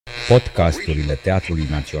Podcasturile Teatrului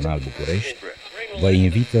Național București vă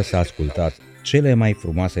invită să ascultați cele mai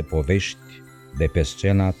frumoase povești de pe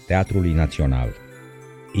scena Teatrului Național.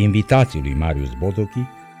 Invitații lui Marius Bozochi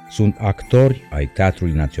sunt actori ai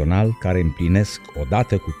Teatrului Național care împlinesc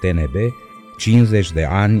odată cu TNB 50 de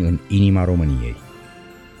ani în inima României.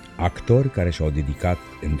 Actori care și-au dedicat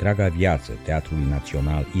întreaga viață Teatrului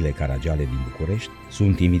Național Ile Caragiale din București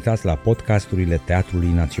sunt invitați la podcasturile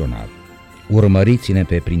Teatrului Național. Urmăriți-ne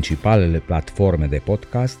pe principalele platforme de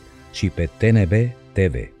podcast și pe TNB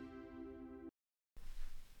TV.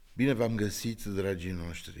 Bine v-am găsit, dragii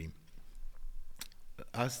noștri!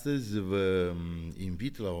 Astăzi vă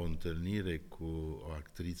invit la o întâlnire cu o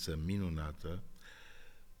actriță minunată,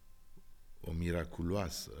 o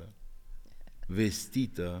miraculoasă,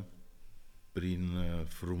 vestită prin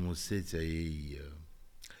frumusețea ei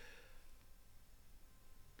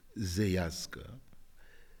zeiască,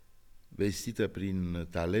 vestită prin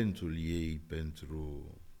talentul ei pentru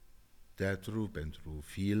teatru, pentru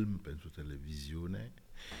film, pentru televiziune,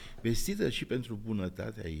 vestită și pentru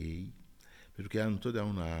bunătatea ei, pentru că ea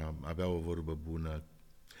întotdeauna avea o vorbă bună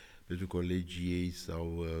pentru colegii ei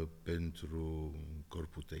sau pentru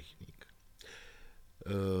corpul tehnic.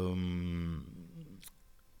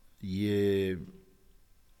 E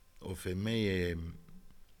o femeie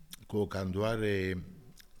cu o candoare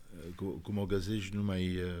cum o găsești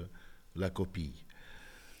numai la copii.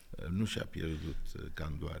 Nu și-a pierdut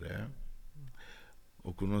candoarea.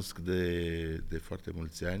 O cunosc de foarte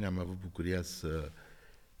mulți ani. Am avut bucuria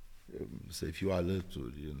să fiu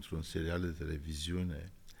alături într-un serial de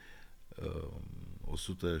televiziune,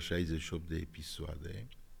 168 de episoade.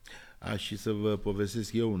 Și să vă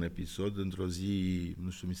povestesc eu un episod. Într-o zi, nu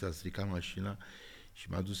știu, mi s-a stricat mașina și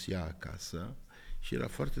m-a dus ea acasă și era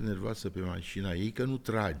foarte nervoasă pe mașina ei că nu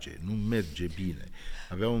trage, nu merge bine.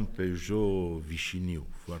 Avea un Peugeot vișiniu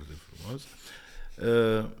foarte frumos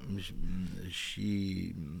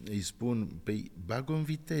și îi spun, păi bag-o în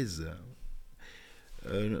viteză.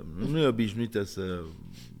 Nu e obișnuită să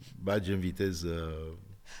bage în viteză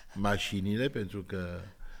mașinile, pentru că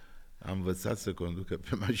am învățat să conducă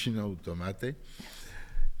pe mașini automate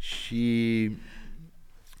și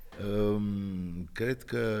cred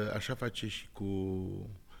că așa face și cu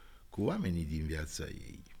oamenii din viața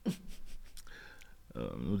ei.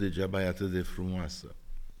 Nu degeaba e atât de frumoasă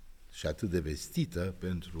și atât de vestită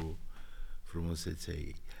pentru frumusețea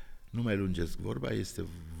ei. Nu mai lungesc vorba,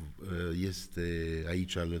 este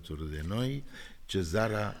aici alături de noi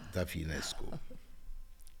Cezara Dafinescu.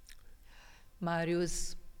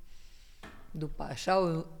 Marius, după așa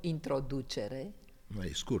o introducere,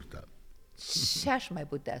 mai scurtă, ce aș mai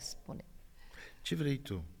putea spune? Ce vrei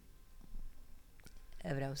tu?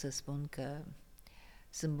 Vreau să spun că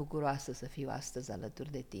sunt bucuroasă să fiu astăzi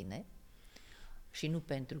alături de tine și nu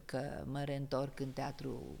pentru că mă reîntorc în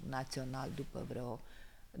Teatrul Național după vreo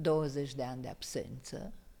 20 de ani de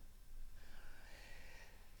absență,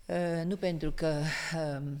 nu pentru că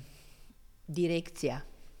direcția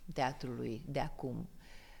teatrului de acum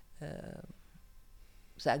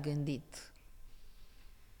s-a gândit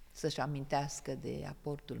să-și amintească de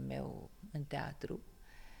aportul meu în teatru,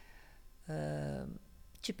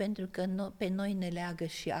 ci pentru că pe noi ne leagă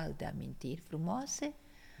și alte amintiri frumoase.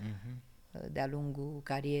 De-a lungul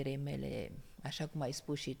carierei mele, așa cum ai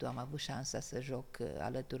spus și tu, am avut șansa să joc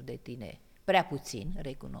alături de tine, prea puțin,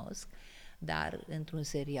 recunosc, dar într-un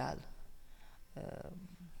serial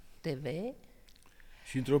TV.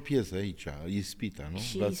 Și într-o piesă aici, Ispita, nu?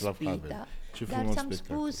 Și Ispita, dar ți-am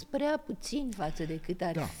spus prea puțin față de cât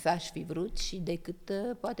aș fi vrut și de cât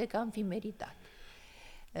poate că am fi meritat.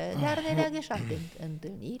 Dar ne leagă și alte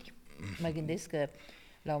întâlniri. Mă gândesc că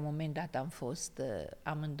la un moment dat am fost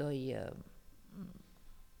amândoi,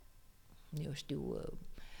 eu știu,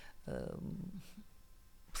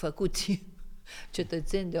 făcuți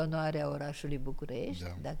cetățeni de onoare a orașului București,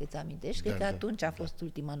 dacă îți amintești. Cred că atunci a fost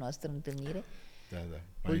ultima noastră întâlnire.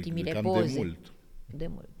 Ultimile poze. De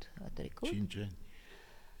mult a trecut. 5 ani.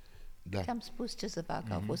 Ți-am spus ce să fac.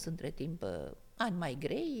 Au fost între timp ani mai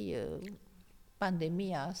grei,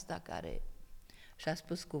 pandemia asta care și-a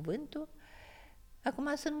spus cuvântul.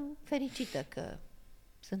 Acum sunt fericită că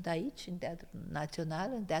sunt aici, în Teatrul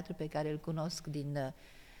Național, în teatru pe care îl cunosc din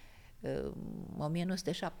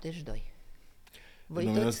 1972. În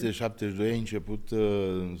 1972 ai început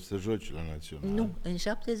să joci la Național? Nu, în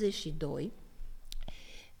 72.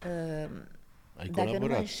 Dacă nu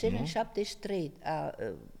mă înșel, în 73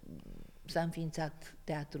 s-a înființat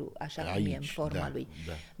teatru așa cum e în forma lui.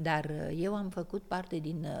 Dar eu am făcut parte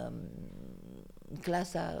din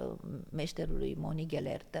clasa meșterului Moni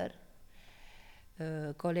Gelerter,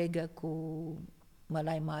 colegă cu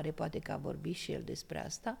Mălai Mare, poate că a vorbit și el despre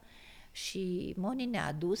asta, și Moni ne-a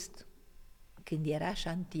adus când era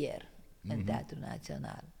șantier în Teatrul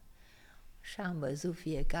Național. Și am văzut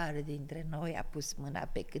fiecare dintre noi a pus mâna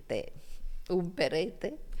pe câte un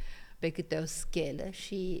perete, pe câte o schelă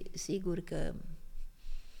și sigur că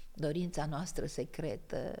dorința noastră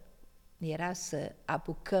secretă era să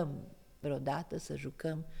apucăm vreodată să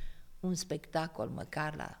jucăm un spectacol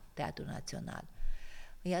măcar la Teatrul Național.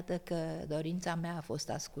 Iată că dorința mea a fost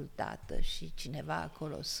ascultată și cineva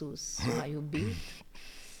acolo sus m-a iubit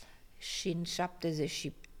și în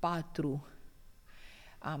 74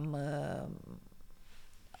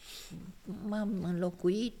 m-am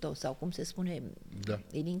înlocuit-o, sau cum se spune,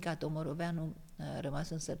 Ilinca Tomoroveanu a rămas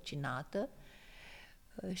însărcinată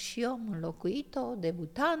și eu am înlocuit-o,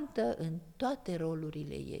 debutantă, în toate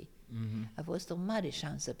rolurile ei. A fost o mare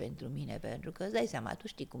șansă pentru mine, pentru că îți dai seama, tu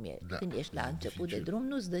știi cum e, când ești la început de drum,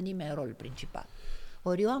 nu-ți dă nimeni rol principal.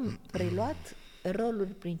 Ori eu am preluat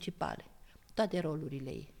roluri principale, toate rolurile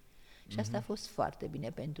ei. Și asta a fost foarte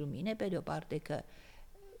bine pentru mine, pe de o parte că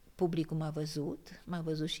publicul m-a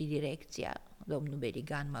văzut și direcția, domnul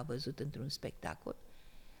Beligan m-a văzut într-un spectacol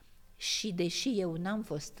și deși eu n-am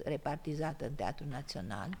fost repartizată în Teatrul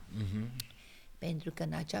Național, pentru că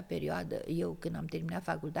în acea perioadă, eu când am terminat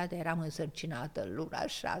facultatea eram însărcinată luna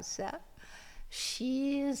 6-a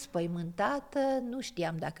și spăimântată, nu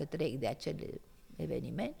știam dacă trec de acel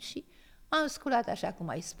eveniment și m-am sculat, așa cum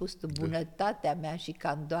ai spus tu, bunătatea mea și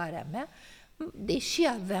candoarea mea, deși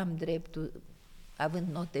aveam dreptul, având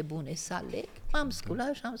note bune, să aleg, m-am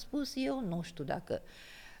sculat și am spus, eu nu știu dacă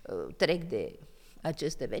trec de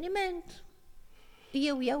acest eveniment,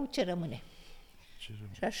 eu iau ce rămâne.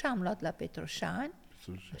 Și așa am luat la Petroșani,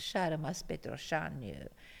 și a rămas Petroșani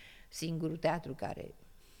singurul teatru care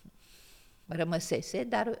rămăsese,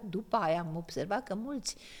 dar după aia am observat că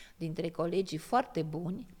mulți dintre colegii foarte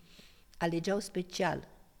buni alegeau special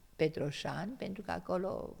Petroșani, pentru că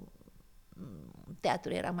acolo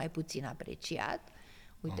teatrul era mai puțin apreciat.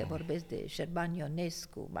 Uite, vorbesc de Șerban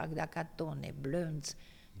Ionescu, Magda Catone, Blânț,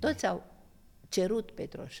 toți au cerut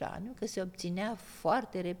Petroșaniu, că se obținea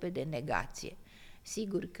foarte repede negație.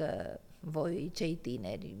 Sigur că voi, cei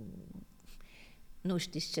tineri, nu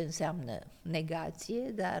știți ce înseamnă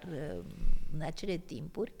negație, dar în acele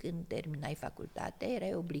timpuri, când terminai facultatea,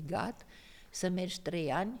 erai obligat să mergi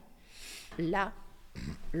 3 ani la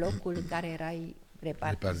locul în care erai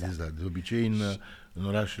repartizat. De obicei în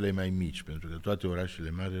orașele mai mici, pentru că toate orașele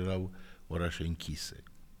mari erau orașe închise.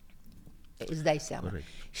 Îți dai seama. Corect.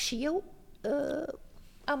 Și eu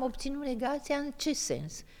am obținut negația în ce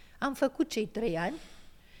sens? Am făcut cei 3 ani,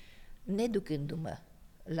 neducându-mă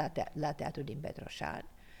la teatru din Petroșani.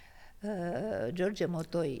 George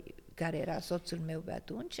Motoi, care era soțul meu pe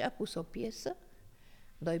atunci, a pus o piesă,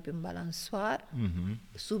 Doi pe un balansoar,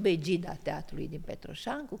 sub egida teatrului din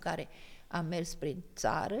Petroșani, cu care am mers prin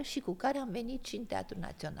țară și cu care am venit și în Teatrul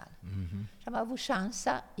Național. Și am avut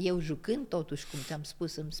șansa, eu jucând totuși, cum ți-am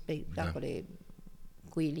spus, în spectacole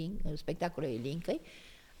în spectacolul Ilincăi,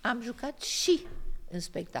 am jucat și în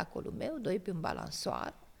spectacolul meu, Doi pe un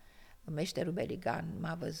balansoar. Meșterul Beligan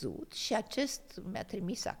m-a văzut și acest mi-a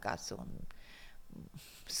trimis acasă un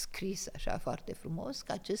scris așa foarte frumos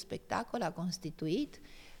că acest spectacol a constituit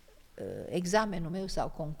examenul meu sau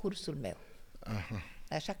concursul meu.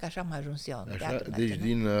 Așa că așa am ajuns eu în Teatrul Deci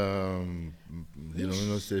Național. din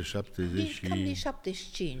 1970 cam din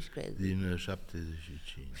 75, cred. Din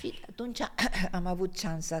 75. Și atunci am avut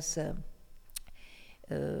șansa să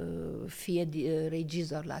fie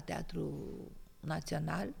regizor la Teatrul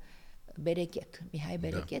Național Mihai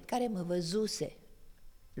Berechet, care mă văzuse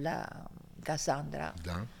la Cassandra,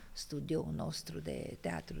 studioul nostru de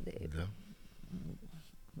teatru,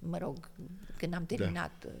 mă rog, când am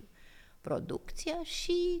terminat producția,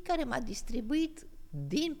 și care m-a distribuit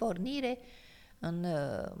din pornire în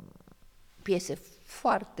piese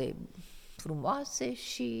foarte frumoase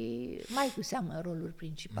și mai cu seamă în roluri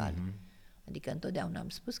principale. Adică întotdeauna am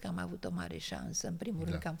spus că am avut o mare șansă, în primul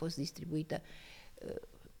rând că am fost distribuită.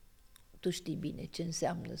 Tu știi bine ce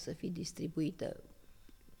înseamnă să fii distribuită,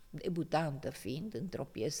 debutantă fiind, într-o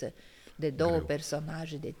piesă de 2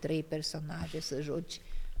 personaje, de 3 personaje, să joci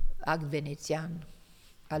act venețian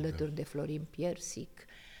alături de Florin Piersic,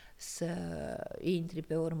 să intri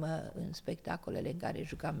pe urmă în spectacolele în care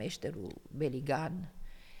juca meșterul Beligan.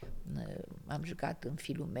 Am jucat în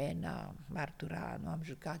Filumena, Marturanu, am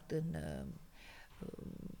jucat în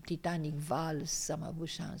Titanic Vals, am avut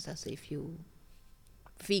șansa să-i fiu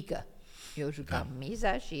fiică. Eu jucam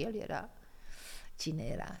miza și el era cine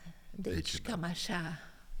era. Deci cam așa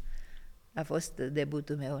a fost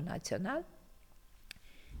debutul meu național.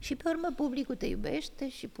 Și pe urmă publicul te iubește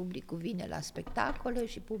și publicul vine la spectacole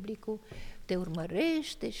și publicul te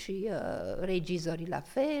urmărește și regizorii la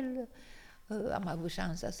fel. Am avut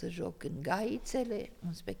șansa să joc în Gaițele,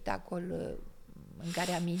 un spectacol în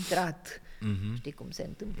care am intrat. Știi cum se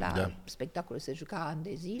întâmpla? Da. Spectacolul se juca ani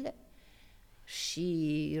de zile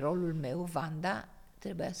și rolul meu, Vanda,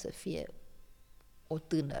 trebuia să fie o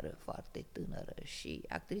tânără, foarte tânără, și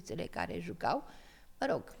actrițele care jucau, mă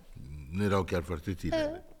rog, Nu erau chiar foarte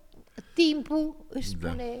tinere. timpul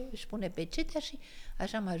își pune pecetea și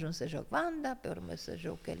așa am ajuns să joc Vanda, pe urmă să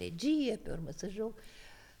joc Elegie, pe urmă să joc...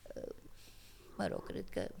 Mă rog, cred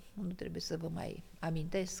că nu trebuie să vă mai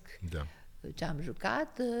amintesc Da. ce am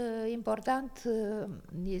jucat. Important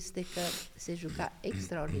este că se juca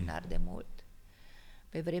extraordinar de mult.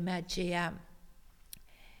 Pe vremea aceea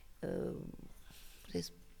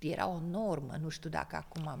era o normă, nu știu dacă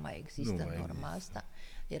acum mai există norma asta,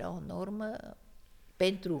 era o normă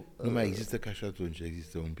pentru... Nu mai există ca și atunci,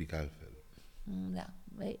 există un pic altfel. Da,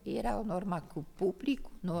 era o norma cu public,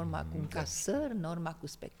 norma cu încasări, norma cu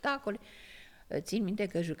spectacole. Țin minte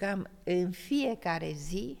că jucam în fiecare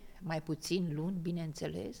zi, mai puțin luni,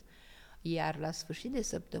 bineînțeles, iar la sfârșit de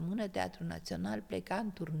săptămână Teatrul Național pleca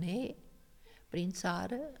în turnee prin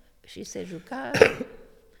țară și se juca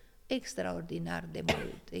extraordinar de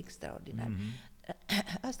mult, extraordinar.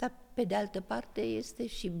 Asta, pe de altă parte, este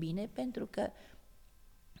și bine, pentru că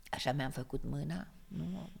așa mi-am făcut mâna,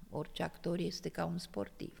 nu? Orice actor este ca un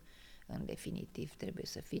sportiv. În definitiv, trebuie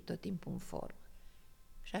să fii tot timpul în formă.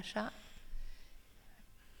 Și așa,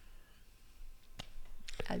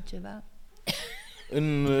 altceva?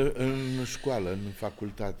 În școală, în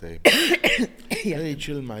facultate, care e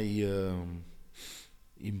cel mai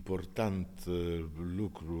important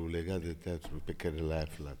lucru legat de teatru pe care l-ai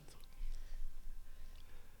aflat?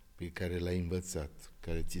 Pe care l-ai învățat,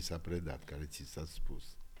 care ți s-a predat, care ți s-a spus?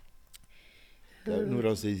 Dar nu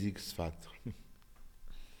vreau să-i zic sfat.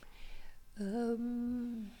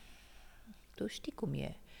 Tu știi cum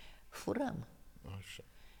e. Furăm. Așa.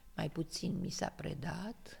 Mai puțin mi s-a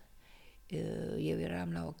predat. Eu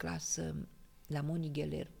eram la o clasă la Moni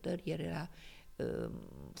Ghelerter, el era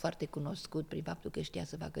foarte cunoscut prin faptul că știa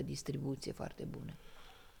să facă distribuție foarte bună.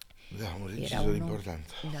 Da, un regizor important.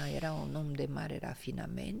 Da, era un om de mare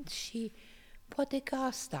rafinament și poate că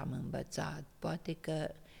asta am învățat, poate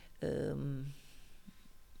că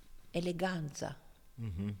eleganța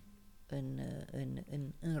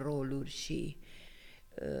în roluri și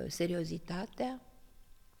seriozitatea,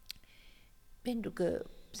 pentru că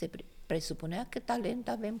se presupunea că talent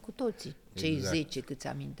avem cu toții, cei 10 câți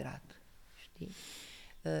am intrat, știi?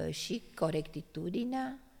 Și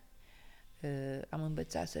corectitudinea, am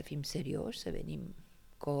învățat să fim serioși, să venim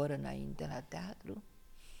cu o oră înainte la teatru.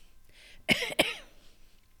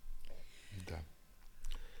 Da.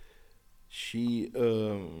 Și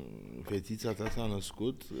fetița ta s-a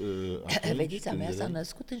născut atunci? Fetița mea s-a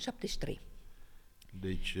născut în 73.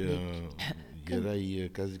 Deci erai,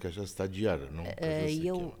 ca zic așa, stagiară, nu?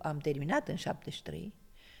 Eu am terminat în 73,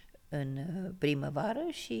 în primăvară,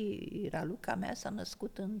 și Raluca mea s-a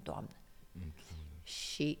născut în toamnă.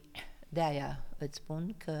 Și de-aia îți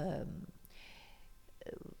spun că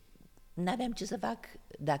n-aveam ce să fac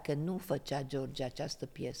dacă nu făcea George această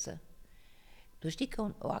piesă. Tu știi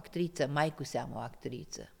că o actriță, mai cu seamă o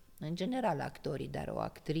actriță, în general actorii, dar o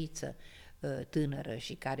actriță tânără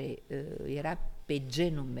și care era pe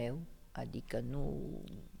genul meu, adică nu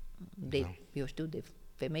de, eu știu, de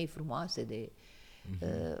femei frumoase, de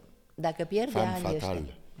dacă pierde anii ăștia,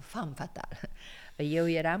 femme fatale. Eu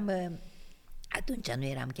eram, atunci nu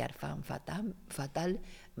eram chiar femme fatal,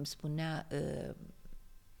 îmi spunea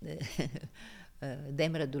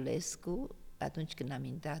Dem Rădulescu, atunci când am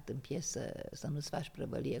intrat în piesă Să nu-ți faci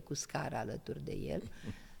prăvălie cu scara alături de el,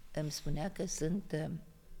 îmi spunea că sunt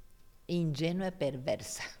ingenuă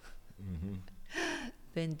perversă.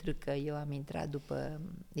 Pentru că eu am intrat după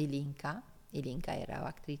Ilinca. Ilinca era o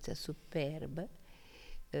actriță superbă,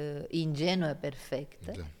 ingenuă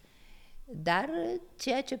perfectă, da, dar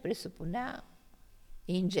ceea ce presupunea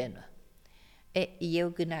ingenuă. Eu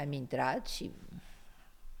când am intrat, și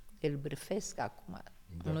îl bârfesc acum,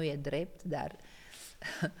 da, nu e drept, dar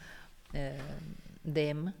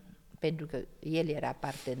Dem, pentru că el era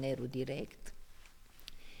partenerul direct,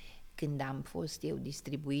 când am fost eu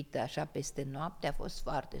distribuită așa peste noapte, a fost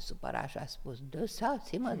foarte supărat și a spus: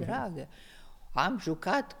 "Dă-sați-mă, dragă, am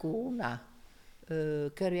jucat cu una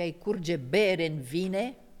căruia îi curge bere în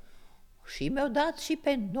vine și mi-au dat și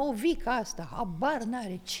pe novica asta, habar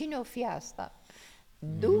n-are cine o fi asta."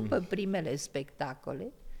 După primele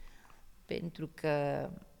spectacole, pentru că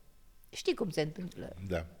Știi cum se întâmplă?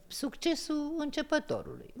 Da. Succesul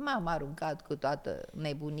începătorului. M-am aruncat cu toată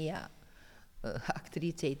nebunia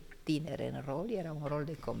actriței tinere în rol, era un rol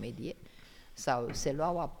de comedie, sau se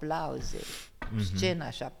luau aplauze, scena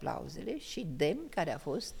și aplauzele, și Dem, care a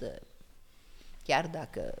fost, chiar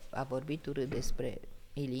dacă a vorbit urât despre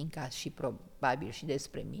Ilinca și probabil și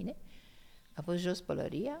despre mine, a fost jos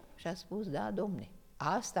pălăria și a spus, da, domne,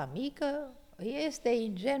 asta mică este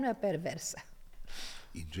ingenuă perversă.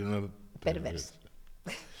 Ingenuă Perversă.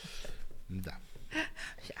 Da.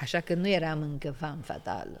 Așa că nu eram încă femme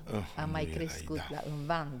fatale. Am mai erai, crescut da. în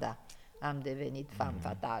Vanda, am devenit femme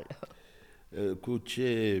fatale. Cu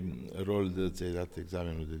ce rol ți-ai dat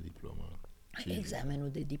examenul de diplomă? Examenul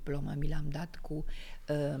de diplomă mi l-am dat cu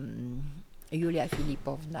Iulia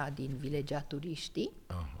Filipovna din Vilegea Turiștii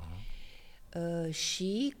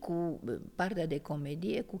și cu partea de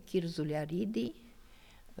comedie cu Chirzul Aridi,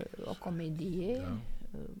 o comedie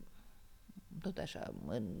tot așa,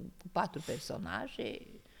 cu 4 personaje.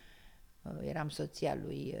 Eram soția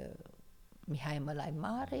lui Mihai Mălai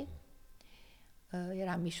Mare,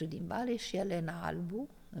 era Mișu din Bale și Elena Albu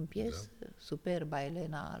în piesă, superba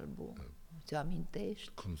Elena Albu, ți-o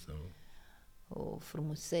amintești? Cum să nu? O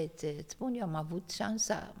frumusețe. Îți spun, eu am avut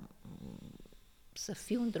șansa să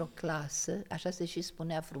fiu într-o clasă, așa se și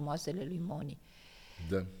spunea Frumoasele lui Moni.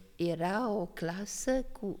 Da. Era o clasă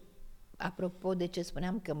cu, apropo de ce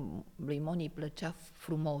spuneam că lui Moni îi plăcea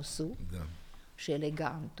frumosul și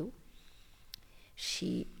elegantul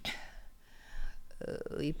și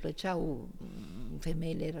îi plăceau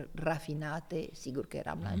femeile rafinate, sigur că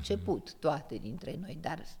eram la început, toate dintre noi,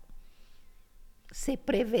 dar se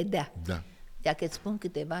prevedea. Da. Dacă îți spun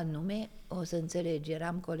câteva nume, o să înțelegi.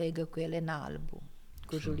 Eram colegă cu Elena Albu,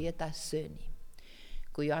 cu Julieta Söni,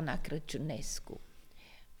 cu Ioana Crăciunescu,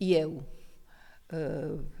 eu.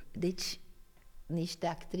 Deci, niște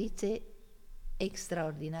actrițe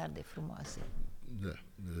extraordinar de frumoase. Da.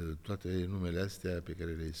 Toate numele astea pe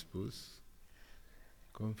care le-ai spus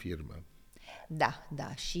confirmă. Da,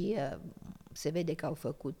 da, și se vede că au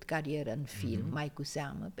făcut carieră în film, mai cu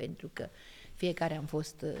seamă, pentru că fiecare am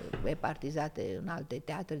fost repartizate în alte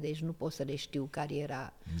teatre, deci nu pot să le știu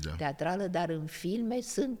cariera teatrală, dar în filme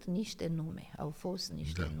sunt niște nume, au fost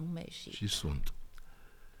niște nume și... Și sunt.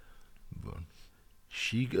 Bun.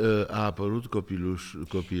 Și a apărut copilașul?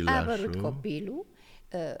 A apărut copilul,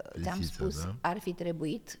 ți-am spus, da? ar fi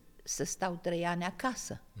trebuit să stau 3 ani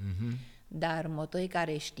acasă. Dar Motoi,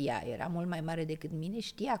 care știa, era mult mai mare decât mine,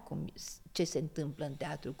 știa ce se întâmplă în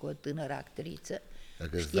teatru cu o tânără actriță.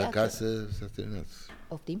 Dacă stă acasă, s-a terminat.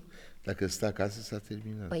 Poftim? Dacă stă acasă, s-a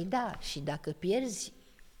terminat. Păi da, și dacă pierzi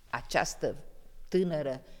această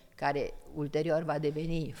tânără, care ulterior va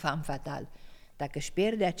deveni femme fatale, dacă își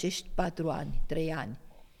pierde acești 4 ani, 3 ani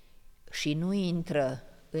și nu intră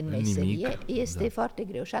în meserie, este foarte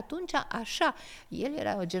greu. Și atunci, așa, el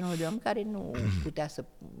era genul de om care nu putea să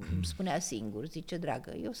spunea singur, zice,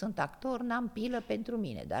 dragă, eu sunt actor, n-am pilă pentru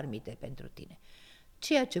mine, dar mite pentru tine.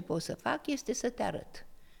 Ceea ce pot să fac este să te arăt.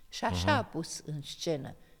 Și așa a pus în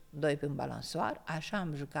scenă Doi pe un balansoar, așa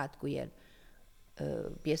am jucat cu el.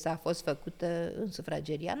 Piesa a fost făcută în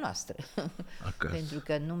sufrageria noastră, pentru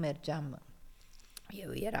că nu mergeam,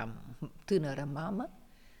 eu eram tânără mamă,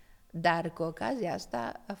 dar cu ocazia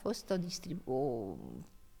asta a fost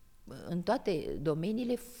în toate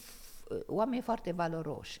domeniile oameni foarte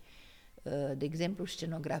valoroși. De exemplu,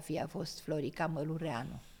 scenografia a fost Florica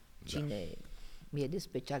Mălureanu, cine e de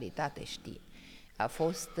specialitate știe. A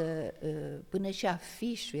fost, până și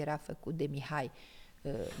afișul era făcut de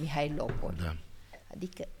Mihai Lopol. Da.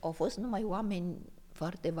 Adică au fost numai oameni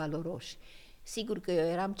foarte valoroși. Sigur că eu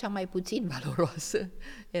eram cea mai puțin valoroasă,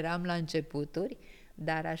 eram la începuturi,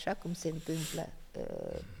 dar așa cum se întâmplă,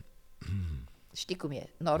 știi cum e,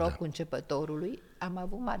 norocul începătorului, am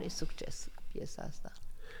avut mare succes cu piesa asta.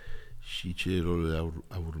 Și ce roluri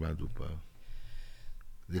au urmat după?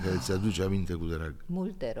 De care ți-aduce aminte cu drag?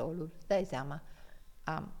 Multe roluri, dai seama,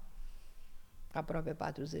 am aproape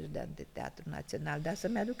 40 de ani de teatru național, dar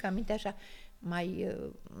să-mi aduc aminte așa mai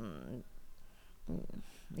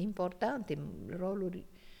importante, roluri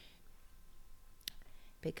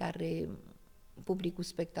pe care publicul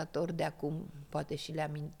spectator de acum poate și le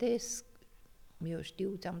amintesc. Eu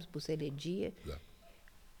știu, ți-am spus Elegie,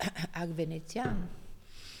 Ac Venețian,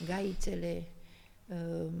 Gaițele,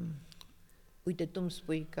 uite, tu îmi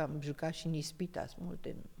spui că am jucat și în Ispita,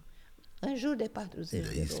 multe, în jur de 40 de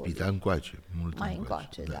roli. Ispita încoace, mult mai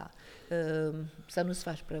încoace, da. Să nu-ți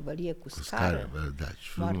faci prăvălie cu scară,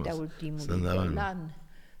 Moartea ultimului Golan,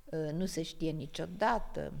 Nu se știe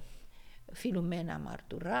niciodată, Filumena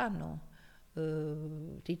Marturano,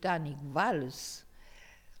 Titanic Vals,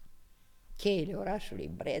 cheile orașului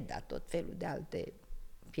Breda, tot felul de alte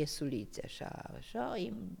piesulițe, așa.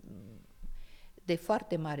 De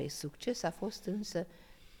foarte mare succes a fost însă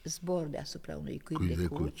Zbor deasupra unui cuib de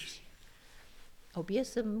cuci. O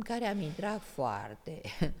piesă în care am intrat foarte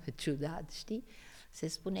ciudat, știi? Se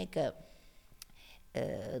spune că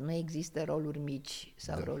nu există roluri mici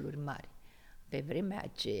sau roluri mari. Pe vremea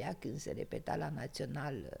aceea, când se repeta la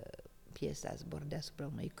Național piesa Zbor deasupra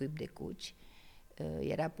unui cuib de cuci,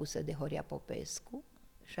 era pusă de Horia Popescu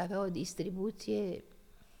și avea o distribuție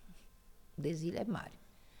de zile mari.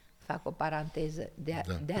 Fac o paranteză.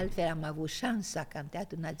 De altfel am avut șansa ca în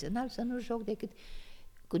Teatrul Național să nu joc decât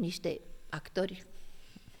cu niște actori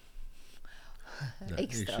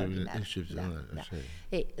extraordinari.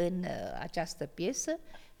 În această piesă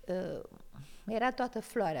era toată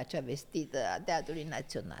floarea cea vestită a Teatrului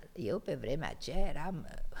Național. Eu pe vremea aceea eram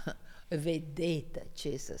vedetă,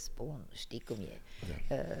 ce să spun, știi cum e.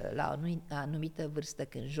 La o anumită vârstă,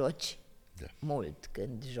 când joci mult,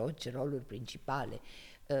 când joci roluri principale,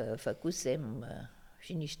 făcusem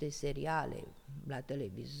și niște seriale la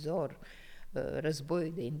televizor,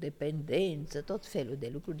 Războiul de Independență, tot felul de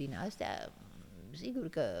lucruri din astea. Sigur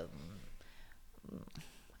că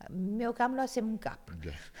mi-o cam luasem în cap,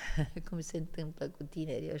 cum se întâmplă cu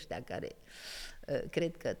tinerii ăștia care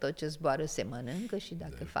cred că tot ce zboară se mănâncă și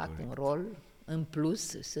dacă fac un rol în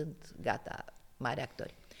plus sunt gata, mari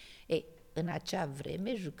actori. În acea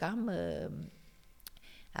vreme jucam,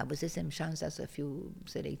 avusesem șansa să fiu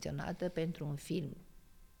selecționată pentru un film,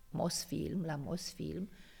 Mosfilm, la Mosfilm,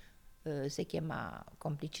 se chema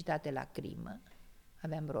Complicitate la crimă,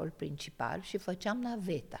 aveam rol principal și făceam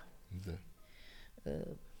naveta.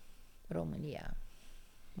 România,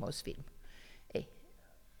 Mosfilm.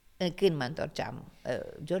 Când mă întorceam,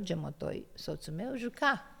 George Motoi, soțul meu,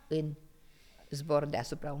 juca în Zbor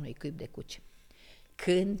deasupra unui cuib de cuci.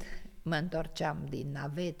 Când mă întorceam din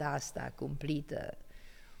naveta asta cumplită,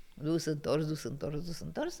 dus,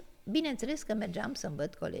 întors, bineînțeles că mergeam să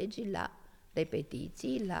învăț colegii la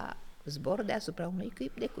repetiții, la Zbor deasupra unui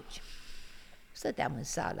cuib de cuci. Stăteam în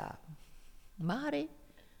sala mare,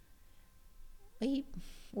 îi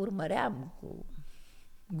urmăream cu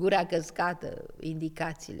gura căscată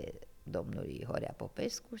indicațiile domnului Horia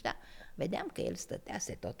Popescu, da, vedeam că el stătea,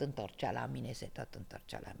 se tot întorcea la mine,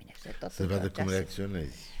 să vadă cum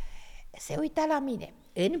reacționezi. Se uita la mine.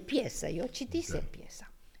 În piesă, eu citisem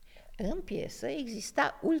piesa. În piesă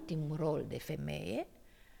exista ultimul rol de femeie,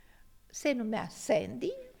 se numea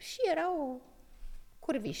Sandy și era o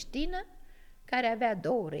curviștină care avea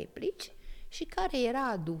 2 replici și care era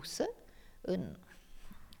adusă în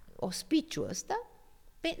ospiciul ăsta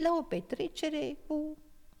la o petrecere cu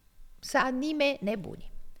să anime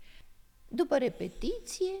nebunii. După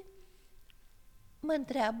repetiție, mă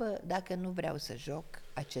întreabă dacă nu vreau să joc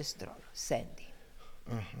acest rol, Sandy.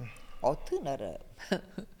 O tânără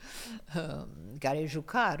care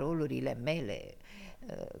juca rolurile mele,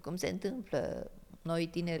 cum se întâmplă, noi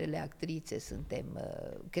tinerele actrițe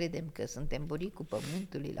credem că suntem buricul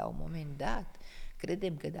pământului la un moment dat,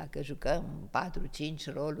 credem că dacă jucăm 4-5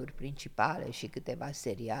 roluri principale și câteva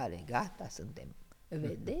seriale, gata, suntem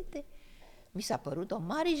vedete. Mi s-a părut o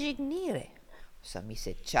mare jignire să mi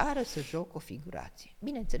se ceară să joc o figurație.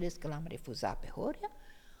 Bineînțeles că l-am refuzat pe Horia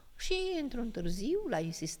și într-un târziu, la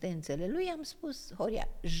insistențele lui, am spus: Horia,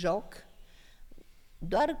 joc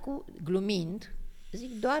doar cu, glumind,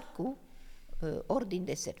 zic, doar cu ordin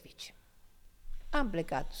de serviciu. Am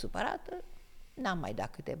plecat supărată, n-am mai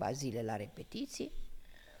dat câteva zile la repetiție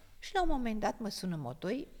și la un moment dat mă sună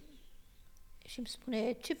Motoi și îmi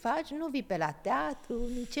spune: ce faci? Nu vii pe la teatru?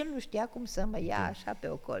 Nici el nu știa cum să mă ia așa pe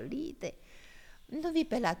ocolite. Nu vii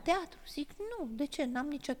pe la teatru? Zic: nu, de ce? N-am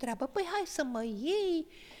nicio treabă. Păi hai să mă iei,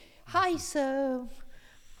 hai să...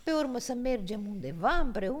 Pe urmă să mergem undeva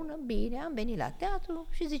împreună. Bine, am venit la teatru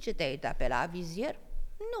și zice: te-ai uitat pe la avizier?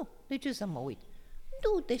 Nu, de ce să mă uit?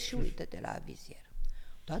 Du-te și uită-te la avizier.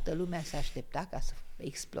 Toată lumea se aștepta ca să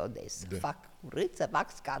explodez, să fac urât, să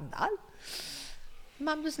fac scandal.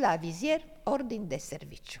 M-am dus la avizier, ordin de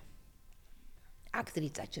serviciu.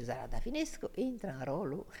 Actrița Cezara Dafinescu intră în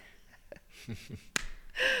rolul.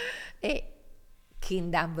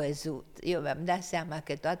 Când am văzut, eu mi-am dat seama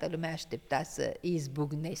că toată lumea aștepta să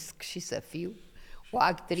izbucnesc și să fiu o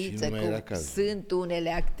actriță, cum sunt unele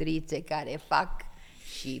actrițe care fac,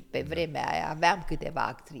 și pe vremea aia aveam câteva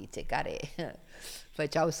actrițe care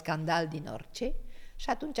făceau scandal din orice, și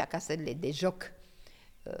atunci, ca să le dejoc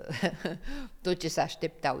tot ce se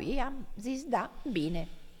așteptau ei, am zis: da, bine.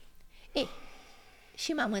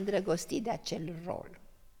 Și m-am îndrăgostit de acel rol.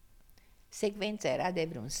 Secvența era de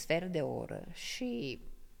vreun sfert de oră și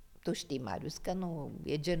Tu știi, Marius, că nu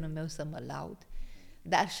e genul meu să mă laud,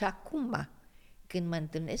 dar și acum, când mă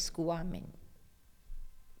întâlnesc cu oameni,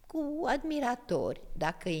 cu admiratori,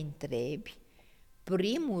 dacă îi întrebi,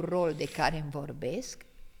 primul rol de care îmi vorbesc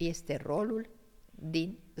este rolul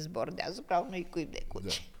din Zbor deasupra unui cuib de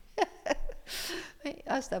cuci.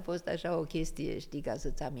 Da. Asta a fost așa o chestie, știi, ca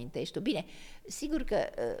să-ți amintești tu. Bine, sigur că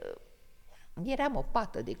eram o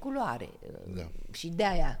pată de culoare, da, și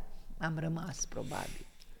de-aia am rămas, probabil.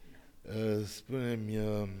 Spune-mi,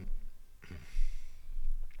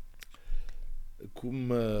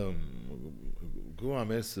 cum a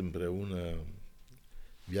mers împreună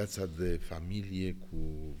viața de familie cu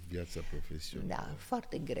viața profesională? Da,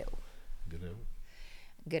 foarte greu. Greu?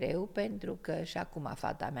 Greu, pentru că și acum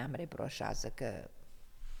fata mea îmi reproșează că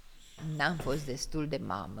n-am fost destul de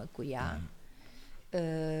mamă cu ea.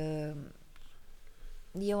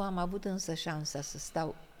 Eu am avut însă șansa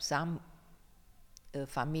să am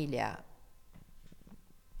familia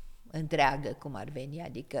întreagă, cum ar veni,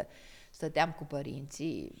 adică stăteam cu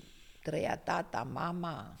părinții, trăia tata,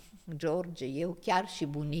 mama, George, eu, chiar și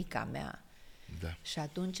bunica mea. Da. Și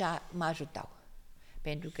atunci mă ajutau.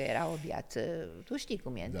 Pentru că era o viață, tu știi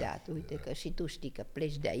cum e în teatru, uite că și tu știi că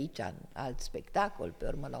pleci de aici în alt spectacol, pe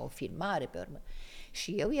urmă la o filmare, pe urmă.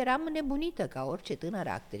 Și eu eram nebunită ca orice tânără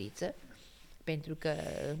actriță, pentru că,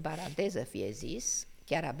 în paranteză fie zis,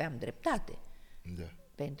 chiar aveam dreptate. Da.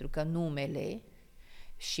 Pentru că numele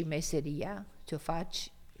și meseria ți-o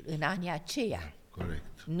faci în anii aceia. Da,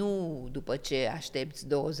 corect. Nu după ce aștepți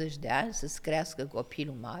 20 de ani să-ți crească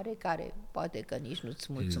copilul mare, care poate că nici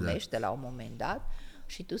nu-ți mulțumește la un moment dat,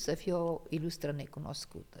 și tu să fii o ilustră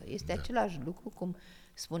necunoscută. Este același lucru, cum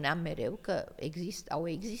spuneam mereu, că au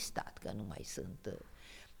existat, că nu mai sunt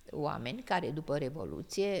oameni care după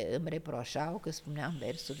Revoluție îmi reproșau că spuneam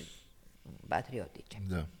versuri patriotice.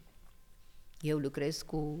 Da. Eu lucrez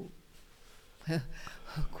cu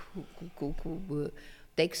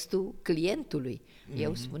textul clientului.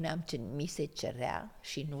 Eu spuneam ce mi se cerea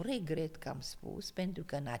și nu regret că am spus, pentru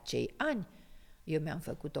că în acei ani eu mi-am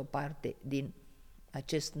făcut o parte din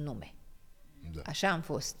acest nume. Da. Așa am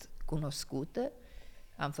fost cunoscută,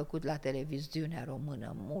 am făcut la televiziunea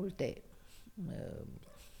română multe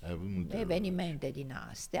evenimente din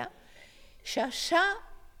astea și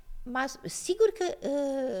așa, sigur că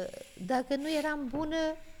dacă nu eram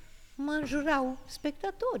bună, mă înjurau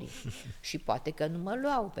spectatorii și poate că nu mă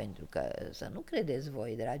luau, pentru că să nu credeți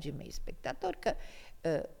voi, dragii mei spectatori, că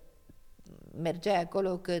mergeai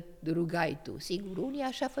acolo că rugai tu. Sigur, unii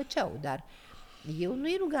așa făceau, dar eu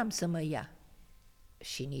nu-i rugam să mă ia.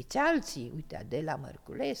 Și nici alții, uite, Adela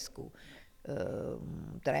Mărculescu,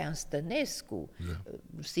 Traian Stănescu,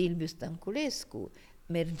 Silviu Stănculescu,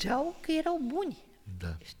 mergeau că erau buni,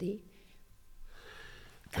 știi?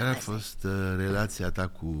 Care a fost relația ta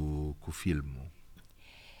cu filmul?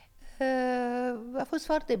 A fost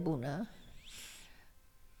foarte bună.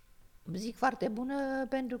 Zic foarte bună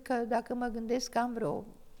pentru că dacă mă gândesc că am vreo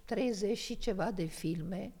 30 și ceva de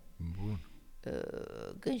filme, bun.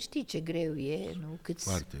 Când știi ce greu e, nu?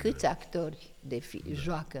 Câți actori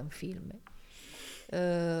joacă în filme,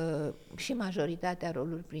 și majoritatea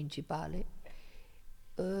roluri principale,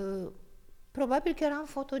 probabil că eram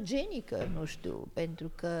fotogenică, nu știu,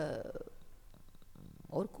 pentru că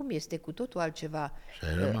oricum este cu totul altceva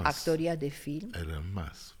actoria de film. Ai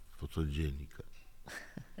rămas fotogenică.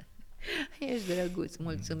 Ești drăguț,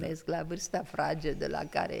 mulțumesc, la vârsta fragedă la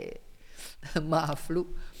care mă aflu.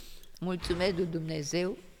 Mulțumesc lui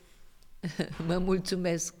Dumnezeu, mă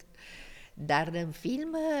mulțumesc. Dar în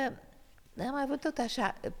film am avut tot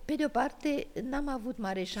așa. Pe de o parte, n-am avut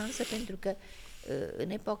mare șansă pentru că în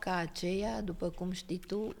epoca aceea, după cum știi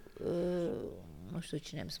tu, nu știu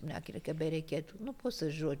cine îmi spunea, cred că Berechetul, nu poți să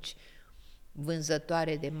joci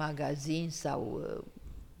vânzătoare de magazin sau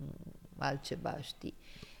altceva, știi?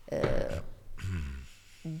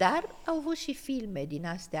 Dar au avut și filme din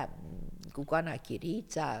astea cu Coana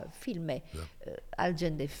Chirița, filme, alt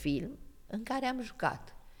gen de film în care am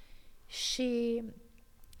jucat. Și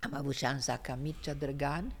am avut șansa ca Mircea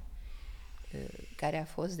Drăgan, care a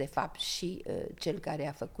fost de fapt și cel care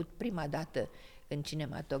a făcut prima dată în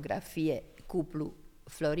cinematografie cuplu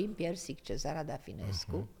Florin Piersic, Cezara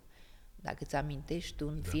Dafinescu. Dacă îți amintești tu,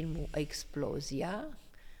 în filmul Explozia,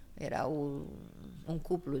 era un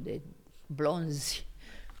cuplu de blonzi,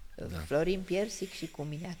 Florin Piersic și cu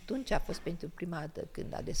mine. Atunci a fost pentru prima dată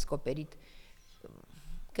când a descoperit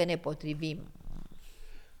că ne potrivim.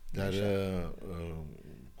 Dar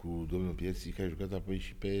cu domnul Piersic ai jucat apoi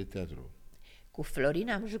și pe teatru. Cu Florin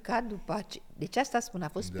am jucat după aceea. Deci asta spun, a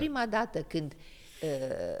fost prima dată când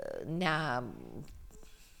ne-a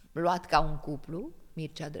luat ca un cuplu,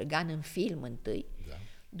 Mircea Drăgan în film întâi, Da.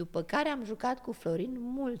 după care am jucat cu Florin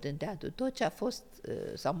mult în teatru. Tot ce a fost,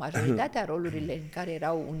 sau majoritatea rolurile în care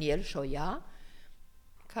erau un el și o ea,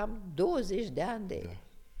 cam 20 de ani de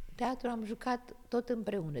teatru am jucat tot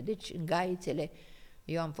împreună. Deci în Gaițele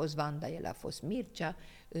eu am fost Vanda, el a fost Mircea,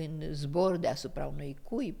 în Zbor deasupra unui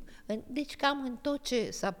cuib. Deci cam în tot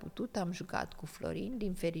ce s-a putut am jucat cu Florin,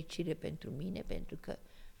 din fericire pentru mine, pentru că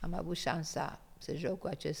am avut șansa să joc cu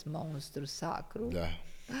acest monstru sacru, Da.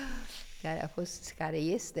 care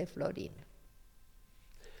este Florin.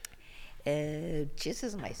 Ce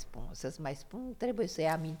să-ți mai spun? Să-ți mai spun, trebuie să-i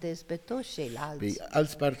amintesc pe toți ceilalți. Păi,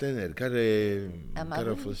 alți parteneri, care au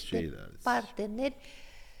avut fost niște ceilalți? parteneri,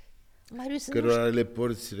 Marius, Cărora le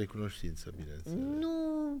porți recunoștință, bineînțeles.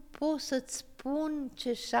 nu pot să-ți spun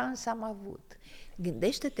ce șansă am avut.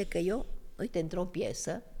 Gândește-te că eu, uite, într-o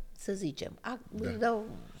piesă, să zicem, îți dau,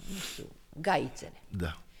 nu știu, Gaițele.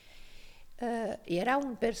 Da. Era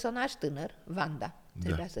un personaj tânăr, Vanda,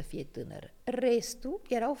 trebuia să fie tânără. Restul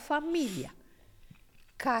erau familia,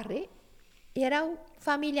 care erau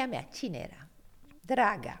familia mea. Cine era?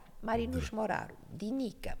 Draga, Marinuș Moraru,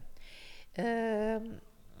 Dinică,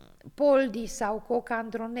 Poldi sau Coca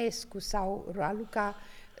Andronescu sau Raluca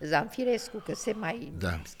Zanfirescu, că se mai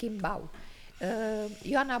schimbau.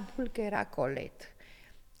 Ioana Bulcă era Colet.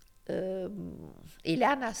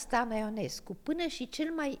 Ileana Stana Ionescu, până și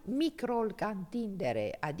cel mai mic rol ca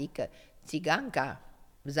întindere, adică țiganca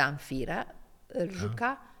Zanfira, îl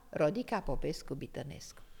juca Rodica Popescu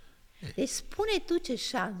Bitănescu. Deci spune tu ce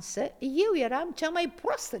șansă, eu eram cea mai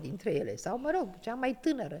proastă dintre ele, sau mă rog, cea mai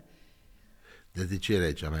tânără. Dar de ce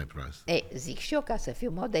erai cea mai proastă? Zic și eu ca să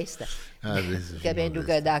fiu modestă. Pentru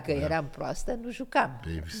că dacă eram proastă, nu jucam.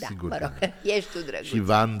 Sigur, mă rog, ești tu drăguț. Și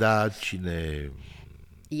Vanda, cine...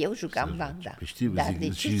 Eu jucam Vanda. Știu,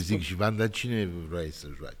 zic și Vanda, cine vrei să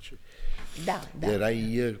joace? Da.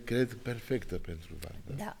 Erai, cred, perfectă pentru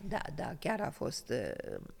Vanda. Da, chiar a fost...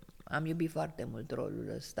 Am iubit foarte mult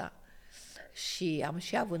rolul ăsta și am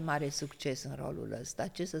și avut mare succes în rolul ăsta.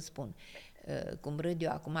 Ce să spun? Cum râd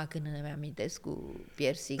eu acum când îmi amintesc cu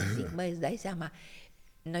Pierre Six, zic, îți dai seama,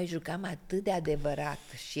 noi jucam atât de adevărat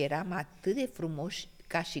și eram atât de frumoși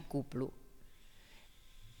ca și cuplu,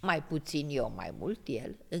 mai puțin eu, mai mult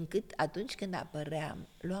el, încât atunci când apăream,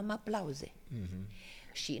 luam aplauze.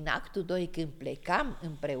 Și în actul 2, când plecam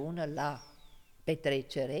împreună la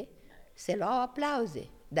petrecere, se luau aplauze.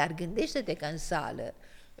 Dar gândește-te că în sală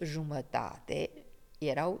jumătate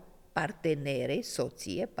erau partenere,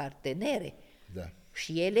 soție, partenere. Da.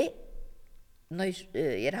 Și ele, noi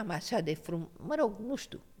eram așa de mă rog, nu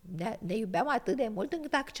știu, ne iubeam atât de mult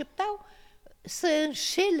încât acceptau să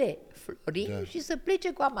înșele Florin și să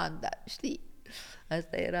plece cu Amanda, știi?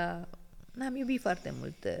 Asta era... Am iubit foarte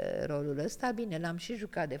mult rolul ăsta, bine, l-am și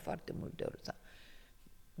jucat de foarte multe ori.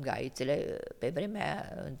 Gaițele, pe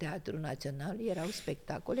vremea în Teatrul Național, erau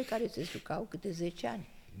spectacole care se jucau câte 10 ani.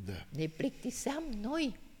 Da. Ne plictiseam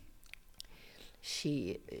noi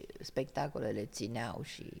și spectacolele țineau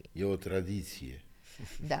și... E o tradiție.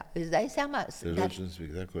 Da, îți dai seama... Să joci un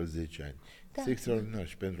spectacol 10 ani. Este extraordinar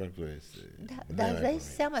și pentru actori este... Dar îți dai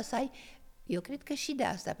seama să ai... Eu cred că și de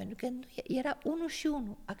asta, pentru că era 1 și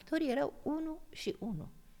 1. Actorii erau 1 și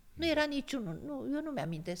 1. Nu era niciunul. Eu nu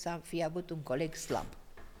mi-amintesc să fi avut un coleg slab.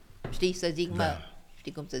 Știi, să zic,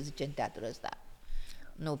 știi cum se zice în teatrul ăsta?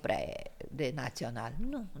 Nu prea e de național.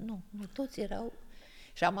 Nu, toți erau...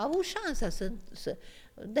 Și am avut șansa să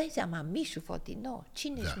dai seama, Mișu Fotino,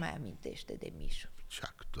 cine își mai amintește de Mișu? Ce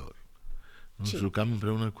actor! Jucam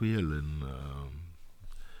împreună cu el în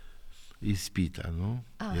Ispita, nu?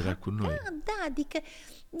 Aha, era cu noi. Da, adică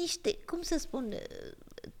niște, cum să spun,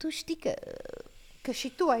 tu știi că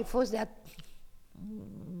și tu ai fost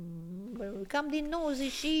cam din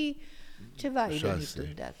 90 și ceva ai venit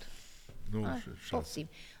în teatru. 96.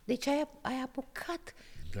 Deci ai apucat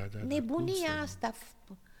nebunia asta.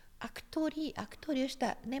 Actorii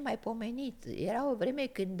ăștia nemaipomeniți. Era o vreme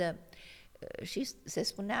când și se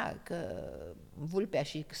spunea că Vulpea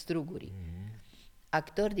și Strugurii,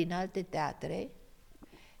 actori din alte teatre,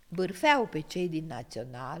 bârfeau pe cei din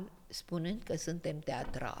Național, spunând că suntem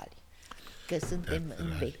teatrali, că suntem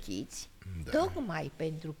învechiți, tocmai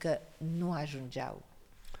pentru că nu ajungeau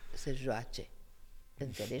să joace.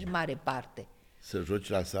 Înțelegi? Mare parte. Să joci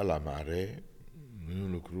la sala mare nu e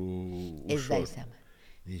un lucru ușor. Îți dai seama.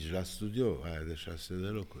 Nici la studio, aia de 6 de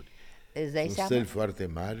locuri. Îți dai Sunt seama? stări foarte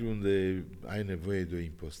mari unde ai nevoie de o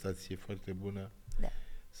impostație foarte bună,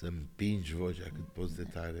 să împingi vocea cât poți de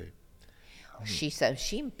tare. Și să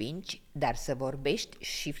și împingi, dar să vorbești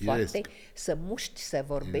și foarte, să muști, să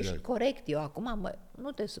vorbești corect. Eu acum,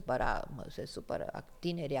 nu te supăra, se supără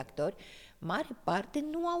tinerii actori, mare parte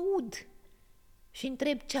nu aud. Și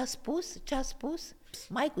întreb ce a spus,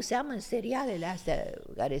 mai cu seamă în serialele astea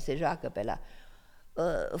care se joacă pe la...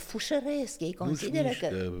 fușăresc, ei consideră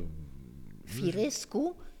că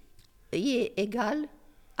firescu e egal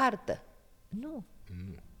artă. Nu.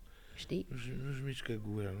 Știi? Nu-și mișcă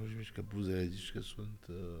gura, nu-și mișcă buzele, zici că sunt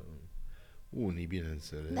unii,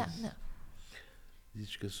 bineînțeles. Da.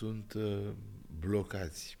 Zici că sunt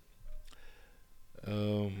blocați.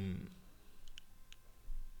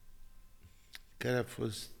 Care a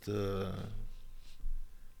fost,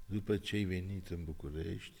 după ce ai venit în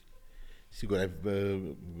București, sigur,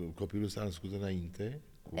 copilul s-a născut înainte?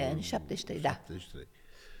 În 73, da. 73.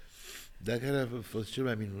 Dar care a fost cel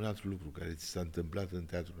mai minunat lucru care ți s-a întâmplat în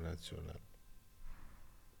Teatrul Național?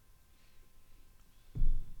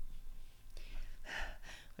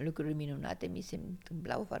 Lucruri minunate mi se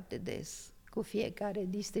întâmplau foarte des. Cu fiecare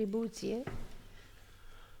distribuție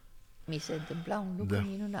mi se întâmpla un lucru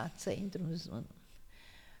minunat, să intru în zonă.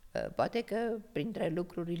 Poate că printre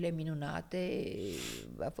lucrurile minunate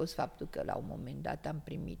a fost faptul că la un moment dat am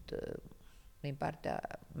primit din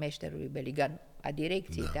partea meșterului Beligan, a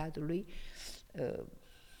direcției teatrului,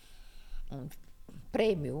 un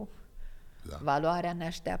premiu, Valoarea ne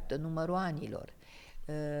așteaptă, numărul anilor.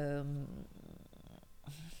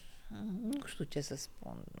 Nu știu ce să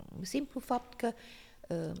spun. Simplu fapt că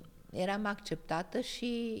eram acceptată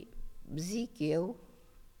și, zic eu,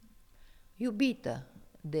 iubită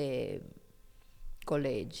de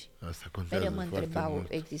colegi. Asta contează mereu mă întrebau,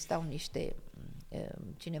 mult. existau niște,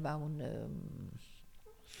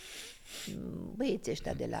 băieți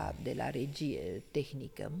ăștia de la regie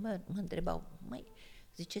tehnică, mă întrebau, măi,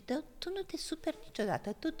 zice, tu nu te superi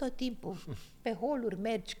niciodată, tu tot timpul pe holuri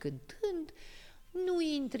mergi cântând, nu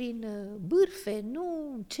intri în bârfe,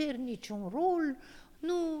 nu ceri niciun rol,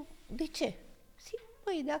 nu... De ce? Zic,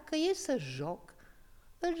 băi, dacă e să joc,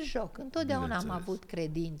 îl joc. Întotdeauna am avut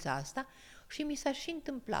credința asta și mi s-a și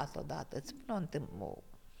întâmplat odată, îți spun o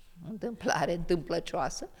întâmplare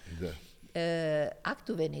întâmplăcioasă. Da.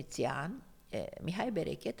 Actul venețian, Mihai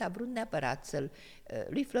Berechet a vrut neapărat să-l...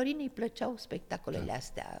 Lui Florin îi plăceau spectacolele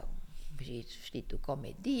astea, știi tu,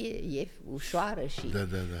 comedie, e ușoară și... Da.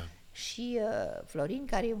 Și Florin,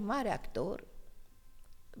 care e un mare actor,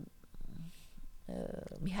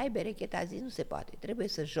 Mihai Berechet a zis, nu se poate, trebuie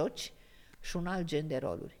să joci și un alt gen de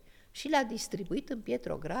roluri. Și l-a distribuit în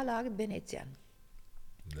Pietrograd la act venețian.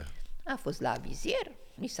 Da. A fost la vizier,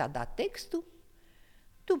 mi s-a dat textul,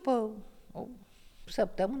 după o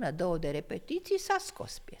săptămână, 2 de repetiții, s-a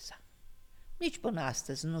scos piesa. Nici până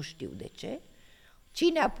astăzi nu știu de ce.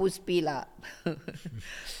 Cine a pus pila?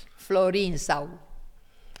 Florin sau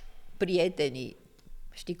prietenii?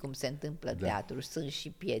 Știi cum se întâmplă teatrul, sunt și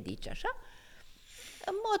piedici, așa?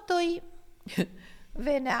 Motoi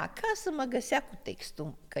venea acasă, mă găsea cu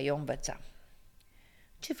textul, că eu învățam.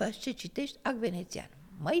 Ce faci, ce citești? Act venețian.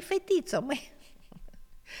 Măi, fetiță, măi,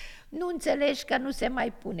 nu înțelegi că nu se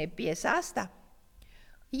mai pune piesa asta?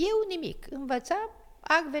 Eu nimic, învățam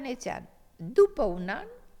act venețian. După un an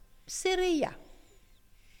se reia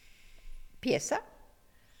piesa,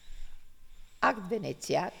 act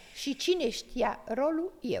venețian, și cine știa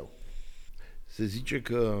rolul? Eu. Se zice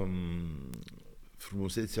că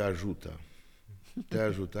frumusețea ajută. Te-a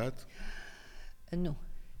ajutat? Nu.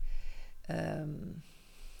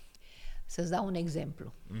 Să-ți dau un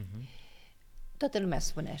exemplu. Toată lumea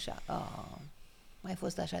spune așa, ai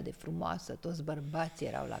fost așa de frumoasă, toți bărbații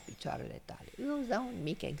erau la picioarele tale. Eu îți dau un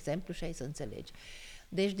mic exemplu și ai să înțelegi.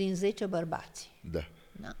 Deci din 10 bărbați, da.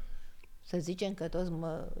 Să zicem că toți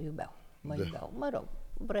mă iubeau. Iubeau. Mă rog,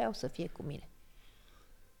 vreau să fie cu mine.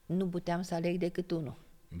 Nu puteam să aleg decât unul.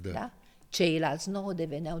 Da? Ceilalți 9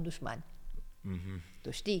 deveneau dușmani.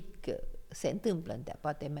 Tu știi că se întâmplă,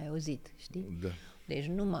 poate mi-ai auzit, știi? Da. Deci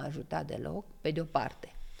nu m-a ajutat deloc, pe de o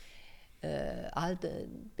parte.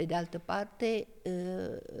 Pe de altă parte,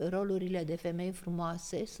 rolurile de femei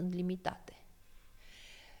frumoase sunt limitate.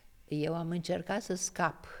 Eu am încercat să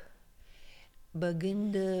scap,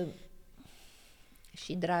 băgând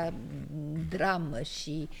și dramă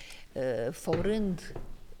și forând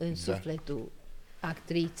în sufletul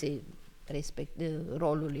actriței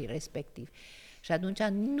rolului respectiv. Și atunci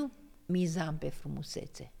nu mizam pe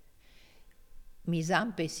frumusețe,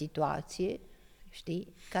 mizam pe situație,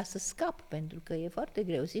 știi, ca să scap, pentru că e foarte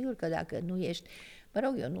greu. Sigur că dacă nu ești, mă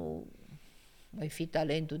rog, eu nu voi fi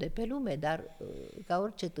talentul de pe lume, dar ca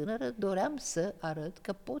orice tânără doream să arăt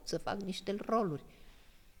că pot să fac niște roluri.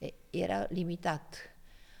 Era limitat.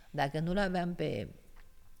 Dacă nu-l aveam pe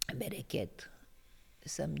Berechet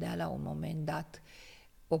să-mi dea la un moment dat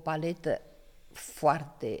o paletă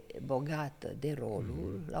foarte bogată de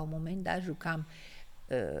roluri. La un moment dat jucam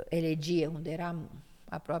elegie, unde eram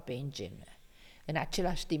aproape ingenă. În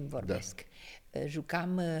același timp vorbesc.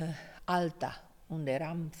 Jucam alta, unde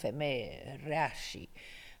eram femeie rea și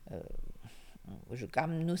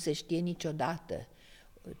jucam Nu se știe niciodată.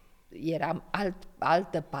 Eram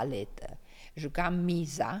altă paletă. Jucam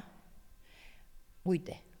miza.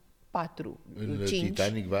 Uite, 4, În 5.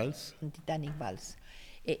 Titanic Vals? În Titanic Vals.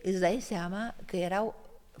 Îți dai seama că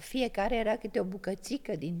fiecare era câte o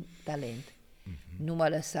bucățică din talent. Nu mă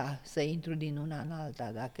lăsa să intru din una în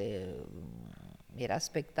alta. Dacă era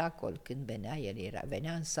spectacol, când venea el,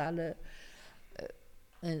 venea în sală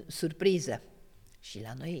în surpriză. Și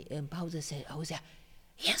la noi, în pauză, se auzea: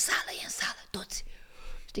 e în sală, toți.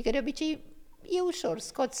 Știi că de obicei e ușor,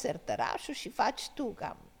 scoți sertărașul și faci tu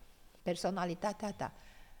ca personalitatea ta.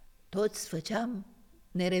 Toți făceam,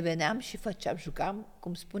 ne reveneam și jucam,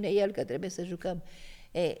 cum spune el că trebuie să jucăm.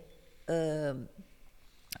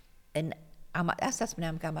 Asta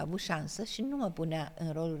spuneam, că am avut șansă și nu mă punea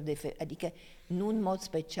în roluri de femeie, adică nu în mod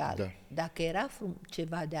special. Da. Dacă era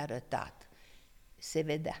ceva de arătat, se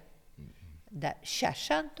vedea. Dar și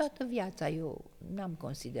așa în toată viața eu n-am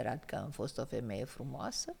considerat că am fost o femeie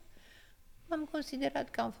frumoasă, m-am considerat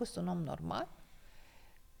că am fost un om normal,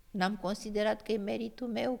 n-am considerat că e meritul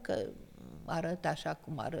meu că arăt așa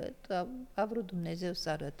cum arăt, a vrut Dumnezeu să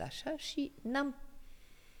arăt așa și n-am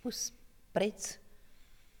pus preț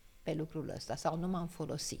pe lucrul ăsta sau nu m-am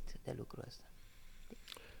folosit de lucrul ăsta.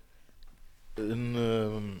 În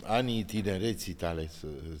anii tinereții tale, să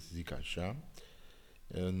zic așa,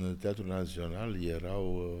 în Teatrul Național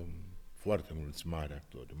erau foarte mulți mari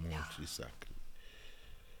actori, mulți și sacri.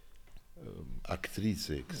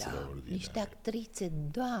 Actrițe extraordinare. Niște actrițe,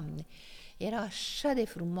 Doamne, erau așa de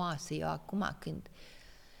frumoase. Eu acum când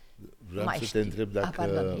Vreau să te întreb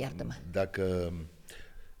dacă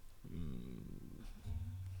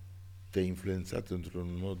te-a influențat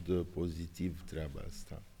într-un mod pozitiv treaba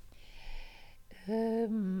asta.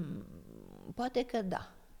 Poate că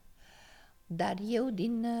da. Dar eu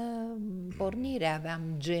din pornire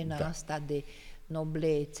aveam gena asta de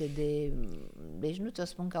noblețe, deci nu ți-o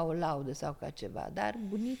spun ca o laudă sau ca ceva, dar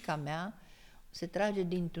bunica mea se trage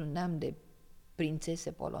dintr-un neam de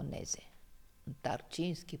prințese poloneze.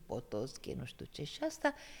 Tarcinski, Potocki, nu știu ce. Și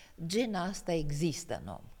gena asta există în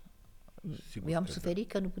om. Sigur eu am că suferit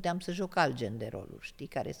că nu puteam să joc alt gen de roluri, știi,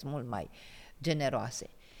 care sunt mult mai generoase.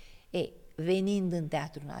 Venind în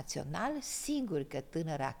Teatrul Național, sigur că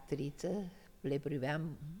tânără actriță le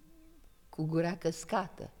priveam cu gura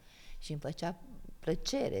căscată și îmi făcea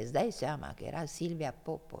plăcere. Îți dai seama că era Silvia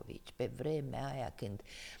Popovici pe vremea aia când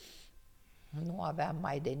nu aveam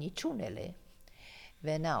mai de niciunele,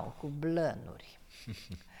 veneau cu blănuri.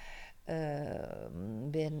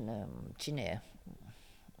 Cine?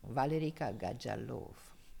 Valerica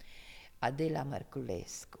Gagialov, Adela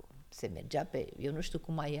Mărculescu. Se mergea eu nu știu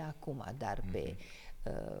cum mai e acum, dar pe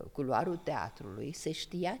culoarul teatrului se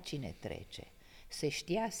știa cine trece. Se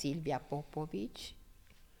știa Silvia Popovici,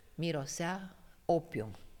 mirosea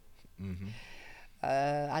opium.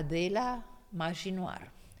 Adela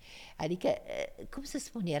Majinoar. Adică, cum să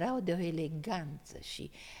spun, erau de o eleganță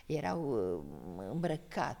și erau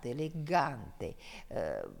îmbrăcate, elegante,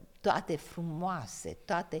 toate frumoase,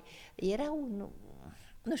 toate... Erau,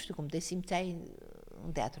 nu știu cum te simțeai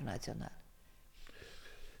în Teatrul Național.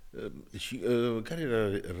 Și care era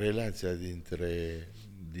relația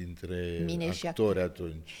dintre mine și actori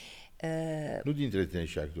atunci? Nu dintre tine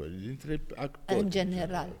și actori, dintre actori. În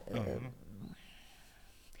general.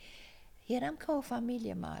 Eram ca o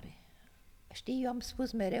familie mare. Știi, eu am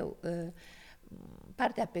spus mereu,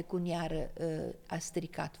 partea pecuniară a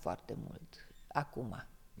stricat foarte mult acum.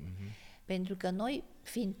 Pentru că noi,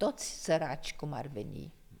 fiind toți săraci cum ar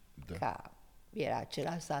veni, ca era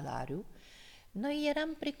același salariu, noi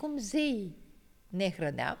eram precum zei. Ne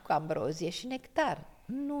hrăneam cu ambrozie și nectar.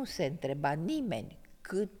 Nu se întreba nimeni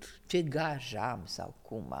ce gaj am sau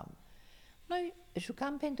cum am. Noi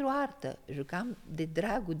jucam pentru artă, jucam de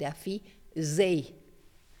dragul de a fi zei.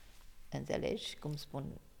 Înțelegi cum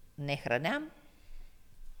spun? Ne hrăneam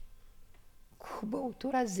cu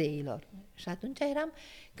băutura zeilor. Și atunci eram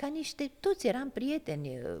ca toți eram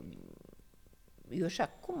prieteni. Eu și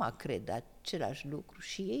acum cred același lucru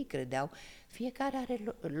și ei credeau. Fiecare are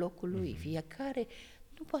locul lui, fiecare,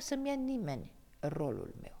 nu poate să-mi ia nimeni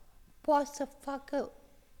rolul meu. Poate să facă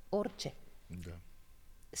orice. Da.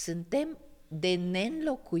 Suntem de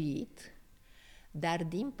neînlocuit, dar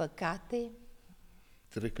din păcate...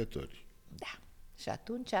 Trecători. Da. Și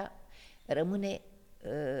atunci rămâne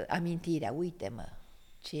amintirea, uite-mă,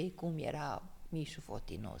 cum era Mișu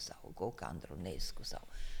Fotino sau Goca Andronescu sau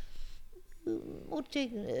orice,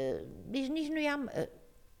 deci nici nu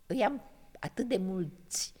i-am atât de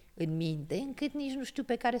mulți în minte, încât nici nu știu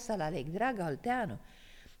pe care să-l aleg. Draga Olteanu,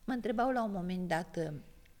 mă întrebau la un moment dat,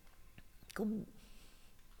 cum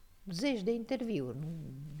zeci de interviuri, nu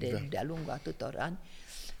de-a lungul atâtor ani,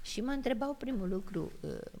 și mă întrebau primul lucru,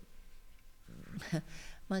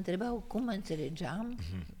 mă întrebau cum mă înțelegeam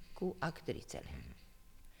cu actrițele.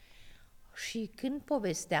 Și când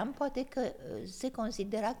povesteam, poate că se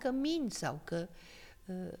considera că mint sau că...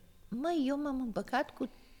 Măi, eu m-am împăcat cu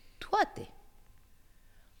toate.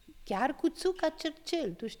 Chiar cu Țuca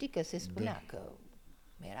Cercel. Tu știi că se spunea că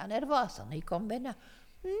era nervoasă, nu-i convenea.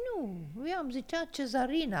 Nu, eu am zicea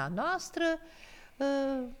Cezarina noastră,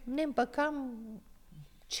 ne împăcam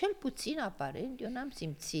cel puțin aparent, eu n-am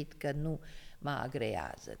simțit că nu mă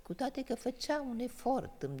agrează, cu toate că făcea un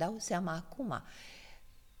efort, îmi dau seama acum.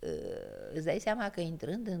 Îți dai seama că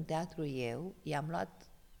intrând în teatru eu, i-am luat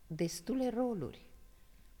destule roluri.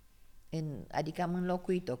 Adică am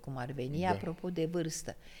înlocuit-o cum ar veni, apropo de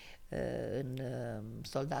vârstă. În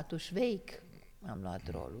Soldatul Șveic am luat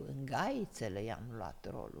rolul, în Gaițele i-am luat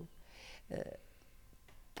rolul.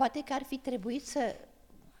 Poate că ar fi trebuit să,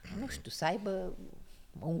 nu știu, să aibă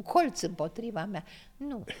un colț împotriva mea.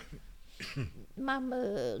 Nu.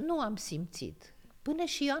 Nu am simțit. Până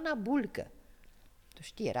și Ioana Bulcă. Tu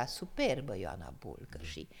știi, era superbă Ioana Bulcă,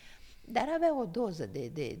 dar avea o doză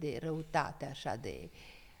de răutate, așa de...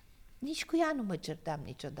 Nici cu ea nu mă certam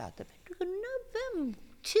niciodată, pentru că nu aveam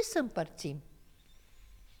ce să împărțim.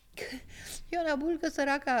 Ioana Bulcă,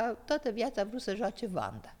 săraca, toată viața a vrut să joace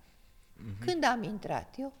Vanda. Când am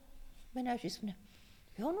intrat eu, venea și spunea,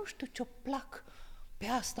 eu nu știu ce-o plac pe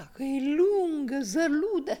asta, că e lungă,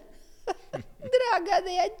 zăludă. Draga de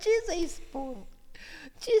ea, ce să-i spun?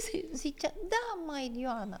 Ce să-i zicea? Da, măi,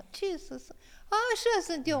 Ioana, ce să...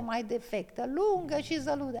 Așa sunt eu mai defectă, lungă și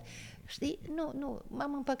zăludă. Știi? Nu,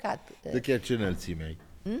 m-am împăcat. De chiar ce înălțime ai?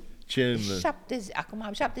 Acum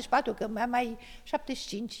am 74, că mai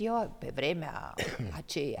 75, eu pe vremea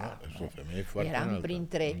aceea eram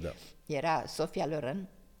printre... Da. Era Sofia Loren,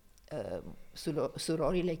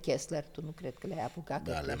 surorile Kessler, tu nu cred că le-ai apucat?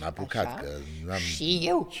 Da, le-am apucat, așa, că am și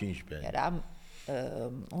eu 15 ani. Eram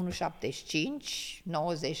 1,75,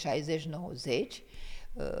 90, 60, 90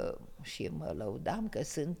 și mă lăudam că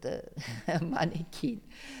sunt manechin.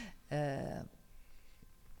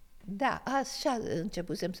 Da, așa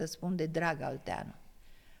începusem să spun de Draga Olteanu.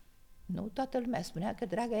 Nu, toată lumea spunea că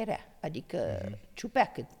Draga era, adică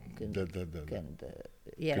ciupea când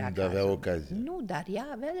era când cazul. avea ocazie. Nu, dar ea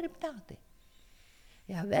avea dreptate.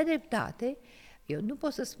 Ea avea dreptate. Eu nu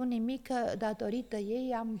pot să spun nimic, că datorită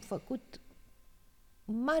ei am făcut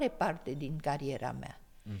mare parte din cariera mea,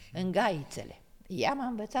 în Gaițele. Ea m-a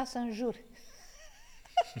învățat să înjur.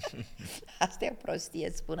 Asta e o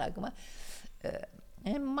prostie, spun acum.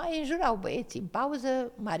 Mai înjurau băieții în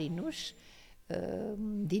pauză, Marinuș,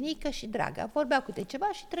 Dinică și Draga. Vorbeau câte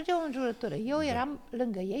ceva și trăgeau o înjurătură. Eu eram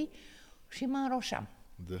lângă ei și mă înroșam.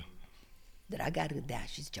 Da. Draga râdea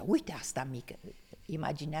și zicea, uite asta mică.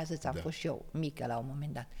 Imaginează-ți, am fost și eu mică la un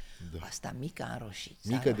moment dat. Da. Asta mică a înroșit.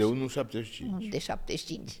 Mică de 1,75. De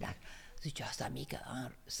 75, da. Zice, asta mică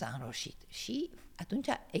s-a înroșit. Și atunci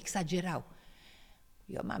exagerau.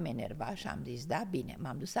 Eu m-am enervat și am zis, da, bine,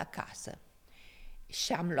 m-am dus acasă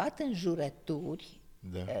și am luat înjurături,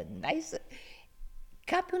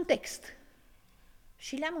 ca pe un text.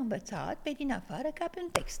 Și le-am învățat pe din afară ca pe un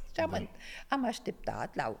text. Și am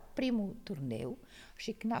așteptat la primul turneu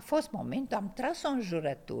și când a fost momentul, am tras o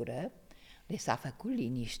înjurătură, de s-a făcut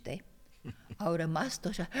liniște, au rămas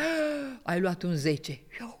tot așa, ai luat un 10.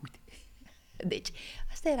 Ia uite. Deci,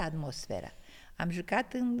 asta era atmosfera. Am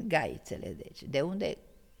jucat în Gaițele, deci, de unde,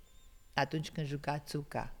 atunci când juca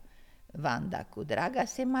Țuca, Vanda cu Draga,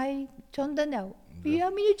 se mai ciondăneau. Da. Ea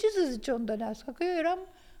mine ce să se ciondănească, că eu eram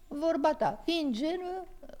vorba ta, ingenuă,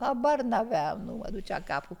 habar n-aveam, nu mă ducea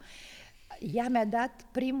capul. Ea mi-a dat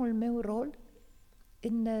primul meu rol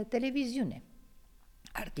în televiziune,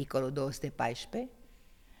 articolul 214,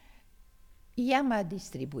 ea m-a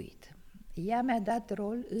distribuit. Ea mi-a dat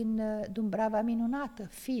rol în Dumbrava Minunată,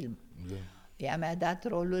 film. Da. Ea mi-a dat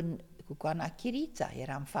rol cu Coana Chirița,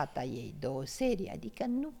 eram fata ei, 2 serii, adică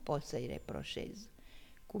nu pot să-i reproșez.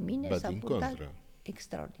 Cu mine s-a purtat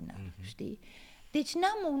extraordinar, știi? Deci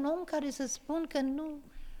n-am un om care să spun că nu...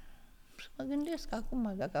 Mă gândesc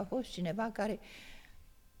acum dacă a fost cineva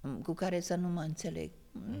cu care să nu mă înțeleg.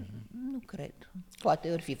 Nu cred.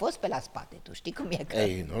 Poate ori fi fost pe la spate, tu știi cum e că...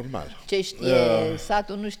 Ei, normal. Ce știe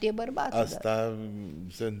satul nu știe bărbatul. Asta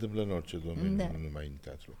se întâmplă în orice domeniu, nu numai în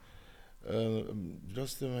teatru. Vreau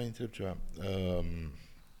să te mai întreb ceva.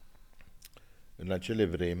 În acele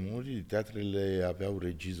vremuri, teatrele aveau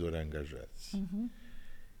regizori angajați.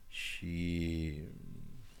 Și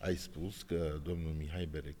ai spus că domnul Mihai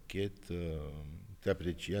Berechet te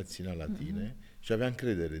aprecia, ținea la tine și avea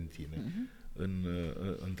încredere în tine,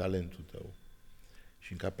 în talentul tău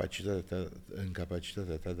și în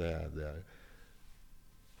capacitatea ta de a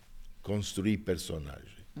construi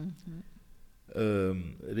personaje.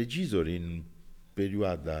 Regizorii în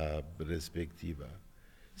perioada respectivă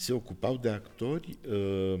se ocupau de actori,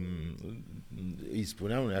 îi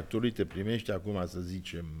spuneau unui actor, uite, primește acum, să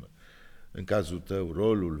zicem, în cazul tău,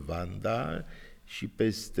 rolul Vanda și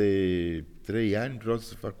peste 3 ani vreau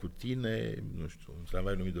să fac cu tine, nu știu, un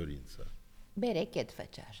tramvai numit Dorință. Berechet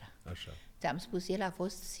făcea așa. Așa. Ți-am spus, el a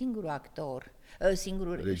fost singurul actor,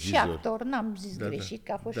 singurul regizor. Și actor, n-am zis greșit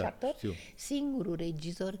că a fost și actor, știu. Singurul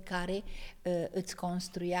regizor care îți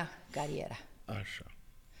construia cariera. Așa.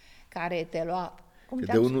 Care te lua, cum Că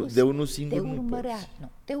te-am spus, de unul singur te urmărea, nu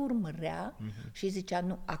poți. te urmărea și zicea,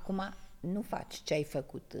 nu, acum nu faci ce ai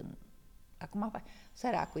făcut acum faci.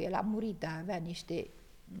 Săracul, el a murit, dar avea niște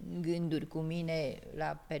gânduri cu mine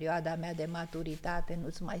la perioada mea de maturitate,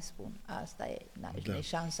 nu-ți mai spun. Asta e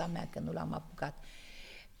șansa mea că nu l-am apucat.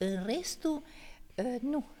 În restul,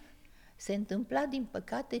 nu. Se întâmpla, din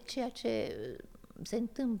păcate, ceea ce se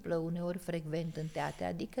întâmplă uneori frecvent în teatre,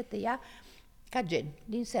 adică te ia ca gen,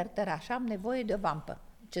 din sertăraș, am nevoie de o vampă,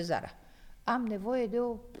 Cezara. Am nevoie de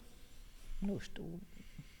o, nu știu,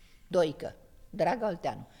 Doică, Draga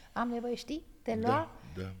Olteanu. Am nevoie, știi? Te lua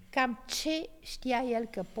cam ce știa el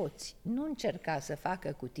că poți. Nu încerca să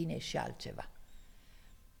facă cu tine și altceva.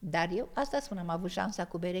 Dar eu, asta spun, am avut șansa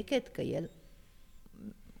cu Berechet, că el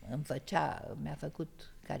mi-a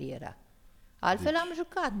făcut cariera. Altfel am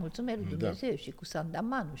jucat, mulțumesc lui Dumnezeu, și cu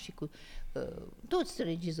Sandamanu, și cu toți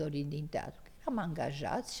regizorii din teatru. Am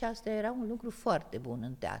angajați și asta era un lucru foarte bun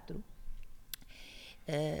în teatru.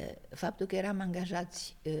 Faptul că eram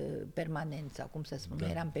angajați permanent, sau cum să spun,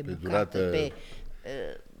 eram pe bucată,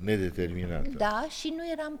 nedeterminată. Da, și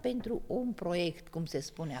nu eram pentru un proiect, cum se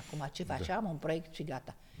spune acum, ce faceam, un proiect și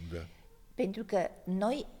gata. Da. Pentru că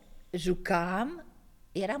noi jucam,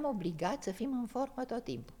 eram obligați să fim în formă tot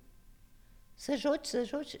timpul. Să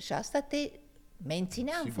joci și asta te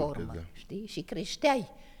menținea în formă, știi? Și creșteai.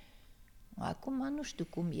 Acum nu știu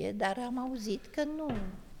cum e, dar am auzit că nu.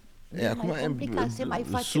 Acum mai complicat, se mai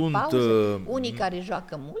face pauză, unii care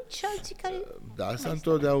joacă mult și alții care... Da, asta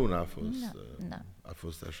întotdeauna a fost, a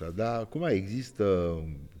fost așa. Dar acum există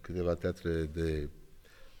câteva teatre de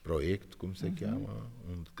proiect, cum se cheamă,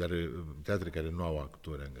 teatre care nu au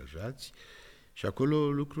actori angajați și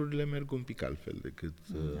acolo lucrurile merg un pic altfel decât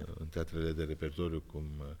în teatrele de repertoriu,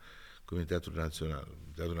 cum e Teatrul Național.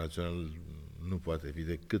 Teatrul Național nu poate fi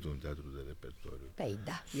decât un teatru de repertoriu. Păi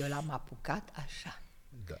da, eu l-am apucat așa.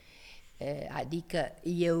 Da. Adică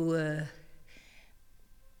eu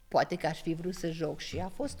poate că aș fi vrut să joc și a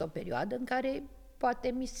fost o perioadă în care poate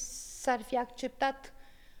mi s-ar fi acceptat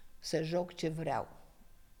să joc ce vreau.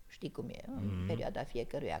 Știi cum e? În perioada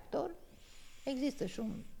fiecărui actor există și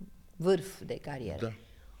un vârf de carieră. Da.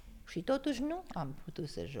 Și totuși nu am putut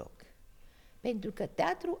să joc. Pentru că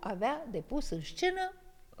teatru avea de pus în scenă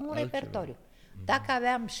un repertoriu. Dacă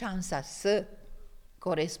aveam șansa să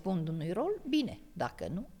corespund unui rol, bine. Dacă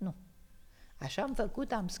nu, nu. Așa am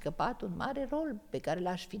făcut, am scăpat un mare rol pe care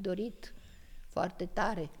l-aș fi dorit foarte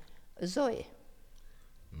tare. Zoe.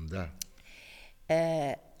 Da.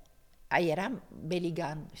 Eram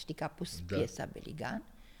Beligan, știi că a pus piesa Beligan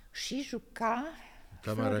și juca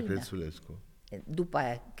Tamara Florina. Crețulescu. După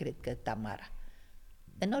aia, cred că Tamara.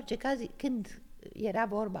 În orice caz, când era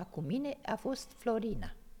vorba cu mine, a fost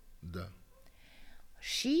Florina. Da.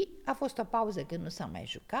 Și a fost o pauză când nu s-a mai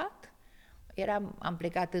jucat. Am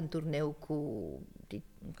plecat în turneu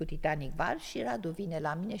cu Titanic Bar și Radu vine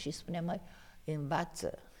la mine și spune, măi,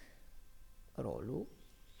 învață rolul,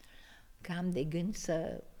 că am de gând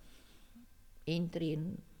să intri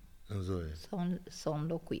în Zoe. Să o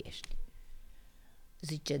înlocuiești.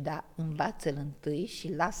 Zice, da, învață-l întâi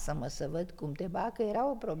și lasă-mă să văd cum te bag, că era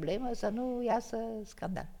o problemă să nu iasă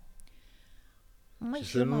scandal.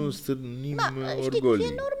 Și să nu stârnim orgolii.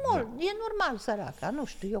 Știi, e normal, săraca, nu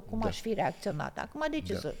știu eu cum aș fi reacționat. Acum de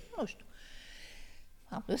ce să, nu știu.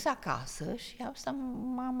 Am dus acasă și asta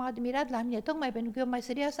m-am admirat la mine, tocmai pentru că eu mai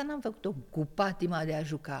seria asta n-am făcut-o cu patima de a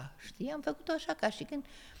juca, știi? Am făcut-o așa ca și când,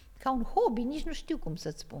 ca un hobby, nici nu știu cum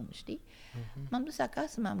să-ți spun, știi? M-am dus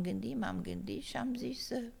acasă, m-am gândit și am zis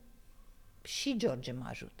și George m-a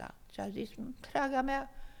ajutat. Și a zis, draga mea,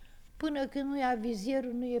 până când nu e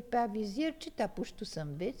avizierul, nu e pe avizier, ce te apuci tu să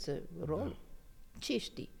înveți rol? Ce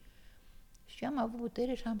știi? Și am avut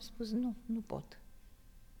putere și am spus nu pot.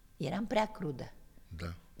 Eram prea crudă.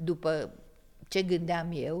 Da. După ce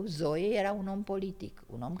gândeam eu, Zoe era un om politic,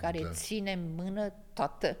 un om care ține în mână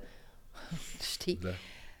toată, știi? Da.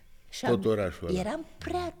 Și tot orașul ăla. eram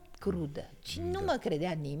prea crudă. Și nu mă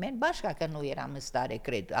credea nimeni, bașca că nu eram în stare,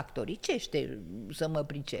 cred, actoricește să mă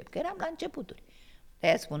pricep, că eram la începuturi.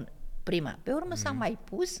 De-aia spun, prima. Pe urmă s-a mai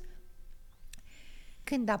pus,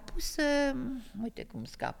 când a pus, uite cum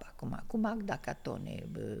scapă acum, cu Magda Catone,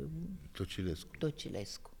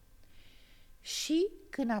 Tocilescu. Și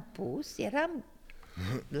când a pus, eram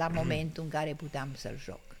la momentul în care puteam să-l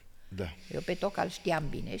joc. Da. Eu pe Toc îl știam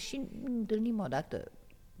bine și întâlnim odată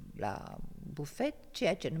la bufet,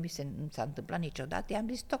 ceea ce nu s-a întâmplat niciodată. I-am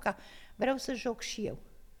zis, Toca, vreau să joc și eu.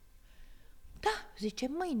 Da, zice,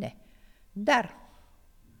 mâine. Dar,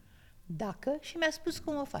 dacă, și mi-a spus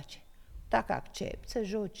cum o face. Dacă accept să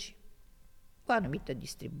joci cu o anumită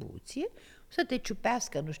distribuție, să te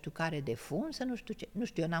ciupească nu știu care de fund, să nu știu ce. Nu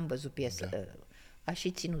știu, eu n-am văzut piesă. Da. A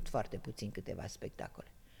și ținut foarte puțin câteva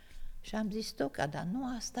spectacole. Și am zis, Toca, dar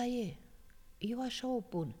nu asta e. Eu așa o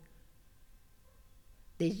pun.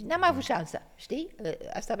 Deci n-am avut șansă, știi?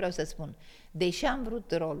 Asta vreau să spun. Deși am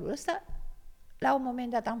vrut rolul ăsta, la un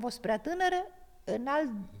moment dat am fost prea tânără, în alt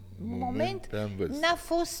moment n-a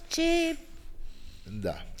fost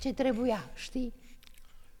ce trebuia, știi?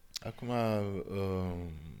 Acum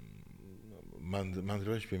m-a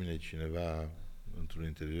întrebat și pe mine cineva într-un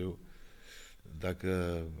interviu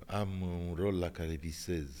dacă am un rol la care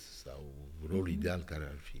visez sau un rol ideal care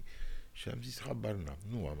ar fi. Și am zis, habar n-am,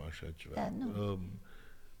 nu am așa ceva. Da, nu.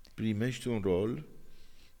 Primești un rol,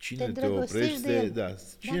 cine te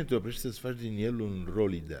oprește să-ți faci din el un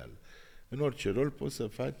rol ideal. În orice rol poți să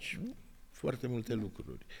faci foarte multe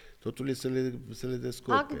lucruri. Totul e să le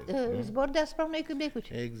descoperi. Zbor deasupra unui câmp de cruci.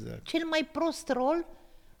 Exact. Cel mai prost rol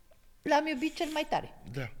l-am iubit cel mai tare.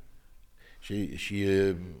 Da. Și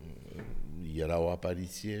era o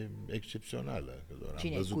apariție excepțională.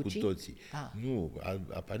 Cine, am văzut Cuci? Cu toții. Nu,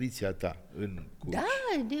 apariția ta în Cuci. Da,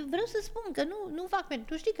 vreau să spun că nu fac pentru...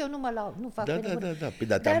 Tu știi că eu nu fac pentru... Da. Păi,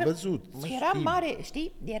 dar te-am văzut. Eram mare,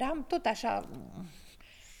 știi? Eram tot așa...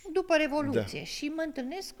 După Revoluție și mă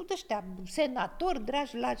întâlnesc cu ăștia senatori,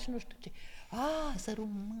 dragi laci, nu știu ce. Să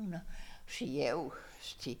română. Și eu,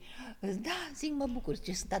 știi, da, zic, mă bucur,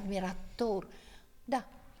 zice, sunt admirator. Da,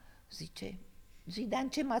 zic, dar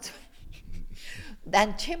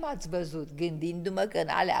în ce m-ați văzut, gândindu-mă că în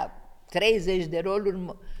alea 30 de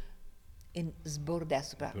roluri în Zbor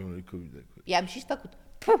deasupra. I-am și făcut.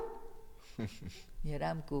 Puh!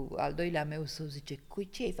 Eram cu al doilea meu soț, zice, cu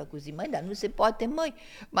ce ai făcut? Zic, măi, dar nu se poate, măi,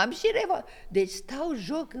 m-am și Deci stau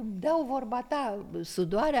joc, îmi dau vorba ta,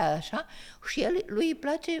 sudoarea așa, și lui îi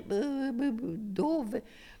place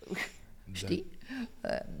știi?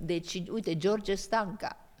 Deci, uite, George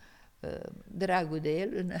Stanca, dragul de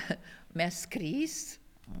el, mi-a scris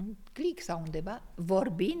un click sau undeva,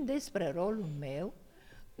 vorbind despre rolul meu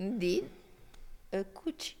din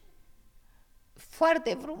Cuci.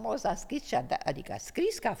 Foarte frumos a scris, adică a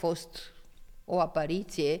scris că a fost o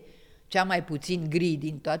apariție cea mai puțin gri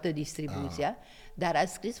din toată distribuția, dar a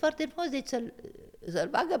scris foarte frumos, deci să-l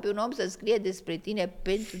bagă pe un om să scrie despre tine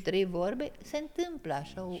pentru 3 vorbe, se întâmplă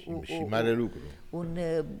așa și mare lucru. Un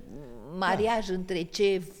mariaj între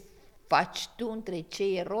ce faci tu, între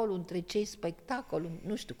ce e rolul, între ce e spectacolul,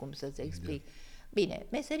 nu știu cum să-ți explic. Bine,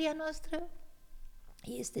 meseria noastră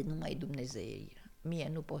este numai dumnezeirea.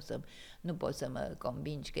 Mie nu poți să mă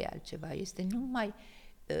convingi că e altceva. Este numai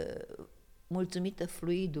mulțumită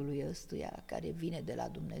fluidului ăstuia care vine de la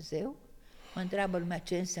Dumnezeu. Mă întreabă lumea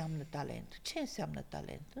ce înseamnă talent. Ce înseamnă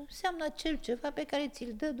talent? Înseamnă acel ceva pe care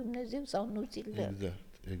ți-l dă Dumnezeu sau nu ți-l dă.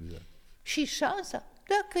 Exact. Și șansa,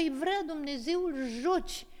 dacă îi vrea Dumnezeu, îl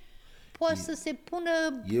joci. Poate să se pună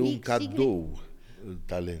E un cadou,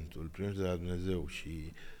 talentul, primești de la Dumnezeu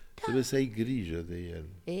și trebuie să ai grijă de el.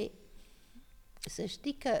 Să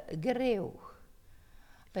știi că greu,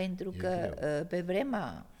 pentru că greu. Pe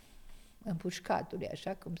vremea împușcatului,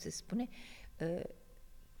 așa cum se spune,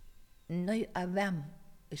 noi aveam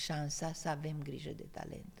șansa să avem grijă de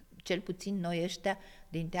talent. Cel puțin noi ăștia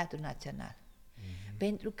din Teatrul Național.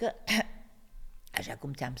 Pentru că, așa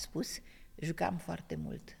cum ți-am spus, jucam foarte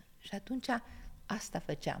mult. Și atunci asta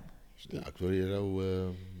făceam, știi? Actorii erau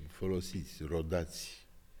folosiți, rodați.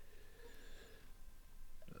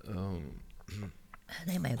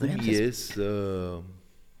 Cum e să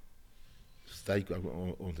stai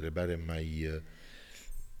cu o întrebare mai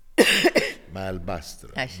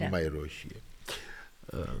albastră, așa, nu mai roșie.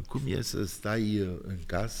 Cum e să stai în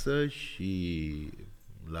casă și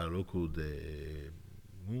la locul de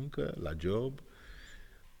muncă, la job,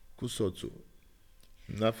 cu soțul.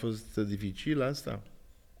 N-a fost dificil asta?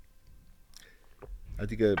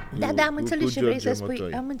 Adică Da, am înțeles ce vrei să spui.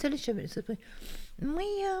 Motoi. Am înțeles ce vrei să spui. Măi,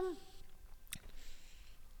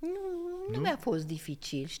 nu mi-a fost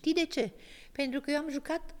dificil. Știi de ce? Pentru că eu am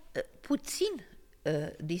jucat puțin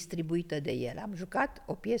distribuită de el. Am jucat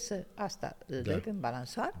o piesă asta, Doi pe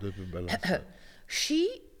balansoar. Doi pe balansoar.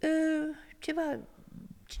 Și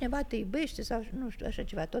cineva te iubește sau nu știu, așa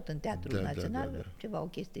ceva, tot în Teatrul Național, ceva, o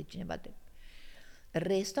chestie, cineva te...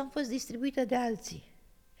 Restul am fost distribuită de alții.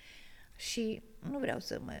 Și nu vreau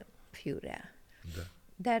să mă fiu rea. Da.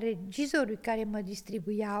 Dar regizorii care mă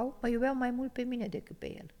distribuiau mă iubeau mai mult pe mine decât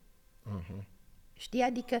pe el. Știi?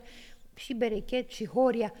 Adică și Berechet și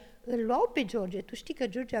Horia îl luau pe George. Tu știi că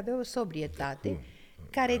George avea o sobrietate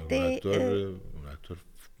care Un actor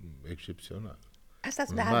excepțional. Asta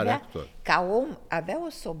un mare actor. Ca om avea o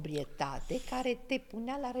sobrietate care te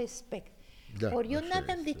punea la respect. Da, ori eu așa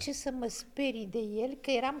n-aveam este. de ce să mă sperii de el,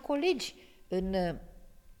 că eram colegi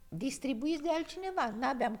distribuiți de altcineva,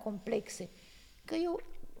 n-aveam complexe. Că eu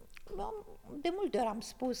de multe ori am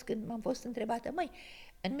spus când m-am fost întrebată, măi,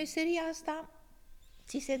 în meseria asta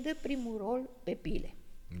ți se dă primul rol pe pile.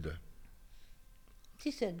 Da. Ți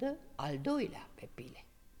se dă al doilea pe pile.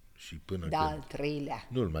 Și până Dar când al treilea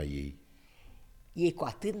nu-l mai iei. e cu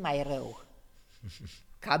atât mai rău.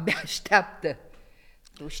 Că abia așteaptă.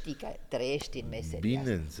 Tu știi că trăiești în meseria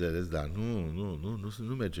asta. Bineînțeles, dar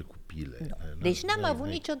nu merge cu pile. Nu. Deci n-am avut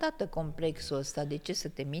niciodată complexul ăsta, de ce să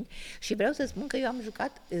te mint? Și vreau să spun că eu am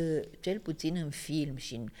jucat cel puțin în film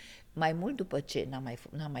și mai mult după ce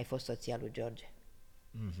n-am mai fost soția lui George.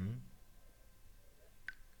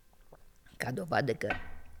 Ca dovadă că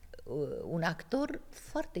un actor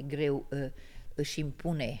foarte greu își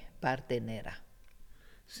impune partenera.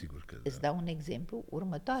 Sigur că Îți dau un exemplu,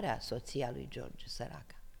 următoarea soția lui George,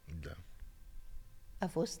 săraca. da. A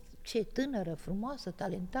fost tânără, frumoasă,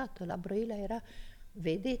 talentată, la Brăila era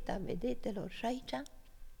vedeta vedetelor și aici,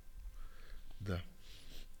 Da.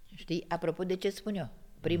 știi, apropo de ce spun eu,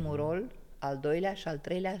 primul rol, al doilea și al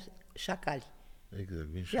treilea șacali. Exact.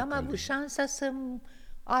 Vin Eu am șacalii. avut șansa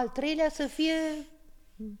al treilea să fie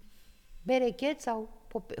Berechet sau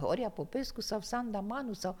Horia Popescu sau Sanda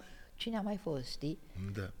Manu sau cine a mai fost, știi?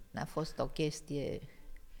 Da. A fost o chestie...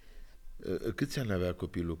 Câți ani avea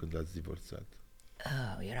copilul când ați divorțat?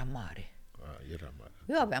 Era mare. Era mare.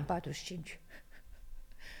 Eu aveam 45.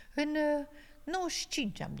 În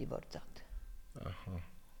 95 am divorțat. Aha.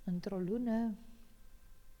 Într-o lună,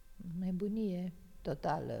 nebunie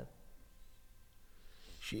totală.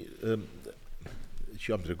 Și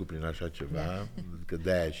eu am trecut prin așa ceva, că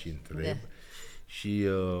de-aia și întreb. Și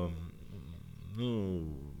nu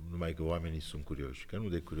numai că oamenii sunt curioși, că nu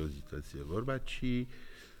de curiozități e vorba, ci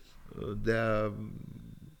de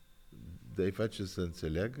a-i face să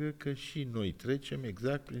înțeleagă că și noi trecem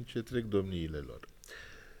exact prin ce trec domniile lor.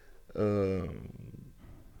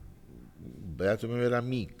 Băiatul meu era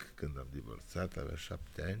mic când am divorțat, avea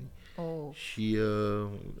 7 ani și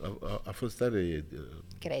a fost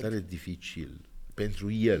tare dificil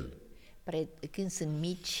pentru el. Când sunt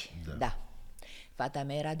mici, da. Fata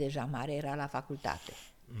mea era deja mare, era la facultate.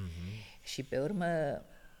 Și pe urmă,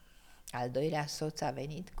 al doilea soț a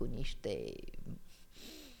venit cu niște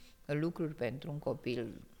lucruri pentru un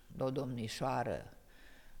copil, o domnișoară,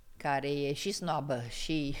 care e și snobă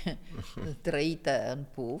și trăită în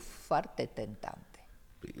puf, foarte tentante.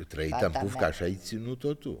 Trăită în puf, că așa ai ținut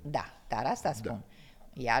totul. Da, dar asta spun.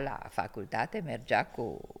 Ea la facultate mergea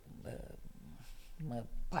cu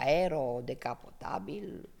aero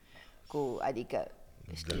decapotabil, adică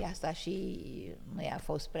știi asta și nu i-a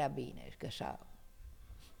fost prea bine, că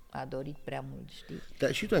a dorit prea mult, știi?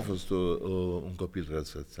 Dar și tu ai fost un copil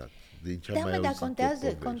răsfățat. Din ce am mai dar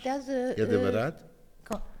auzit contează... E adevărat?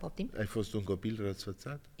 Poftim? Ai fost un copil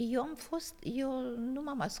răsfățat? Eu nu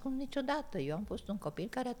m-am ascuns niciodată. Eu am fost un copil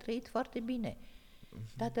care a trăit foarte bine.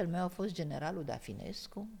 Tatăl meu a fost generalul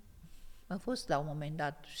Dafinescu, a fost la un moment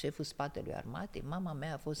dat șeful spatelui armatei, mama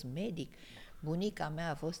mea a fost medic, bunica mea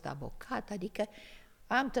a fost avocat, adică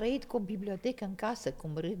am trăit cu o bibliotecă în casă,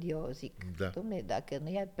 cum râd eu, zic, Dom'le, dacă nu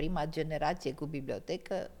e prima generație cu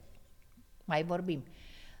bibliotecă, mai vorbim.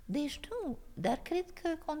 Deci nu, dar cred că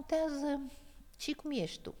contează și cum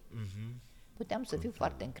ești tu. Puteam să fiu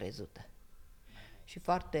foarte încrezută. Și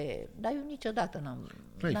foarte... Dar eu niciodată n-am...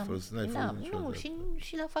 N-ai fost niciodată. Nu,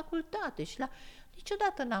 și la facultate,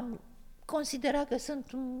 niciodată n-am considerat că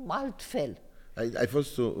sunt alt fel. Ai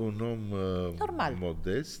fost un om normal,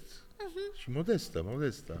 modest și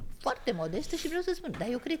modestă. Foarte modestă și vreau să spun, dar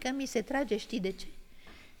eu cred că mi se trage, știi de ce?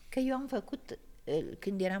 Că eu am făcut,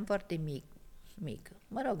 când eram foarte mic, mică.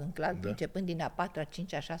 Mă rog, în clas, începând din a 4-a,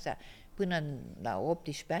 5-a, 6-a, până la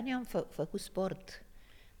 18 ani am făcut sport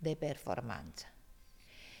de performanță.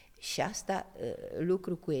 Și asta,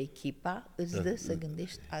 lucru cu echipa, îți dă să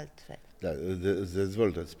gândești altfel. Da, îți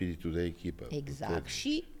dezvoltă spiritul de echipă. Exact.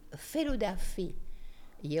 Și felul de a fi.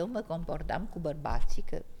 Eu mă comportam cu bărbații,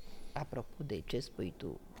 că, apropo de ce spui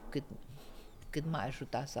tu, cât m-a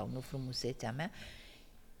ajutat sau nu frumusețea mea,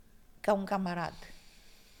 ca un camarad.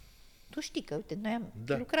 Tu știi că, uite, noi am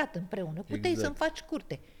lucrat împreună, puteai să-mi faci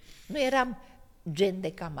curte. Nu eram gen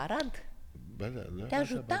de camarad? Te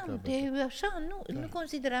ajutam, așa, nu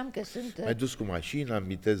consideram că sunt... M-ai dus cu mașina în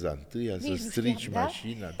viteza întâia, să strici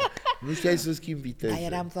mașina, nu știai să schimbi viteze. Dar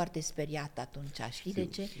eram foarte speriat atunci, știi de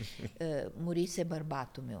ce? Murise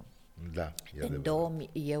bărbatul meu. Da,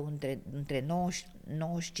 eu între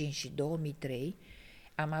 95 și 2003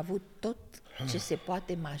 am avut tot ce se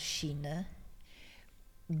poate mașină,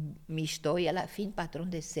 mișto, el fiind patron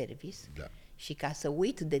de service, și ca să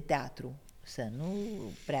uit de teatru, să nu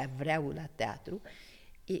prea vreau la teatru,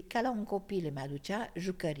 ca la un copil îmi aducea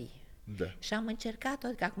jucării. Da. Și am încercat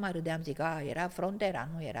tot, că acum râdeam, zic, era Frontera,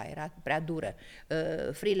 nu era prea dură,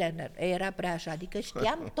 Freelander, era prea așa, adică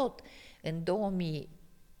știam tot. În 2000,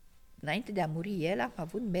 înainte de a muri el, am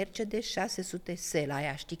avut Mercedes 600 SL,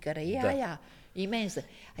 aia, știi, care e aia imensă.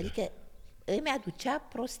 Adică îmi aducea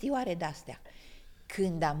prostioare de-astea.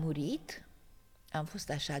 Când a murit, am fost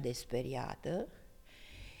așa de speriată,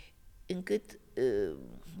 încât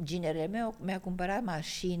ginerele meu mi-a cumpărat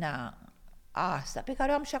mașina asta, pe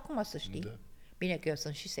care o am și acum, să știi. Da. Bine că eu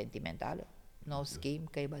sunt și sentimentală, no schimb,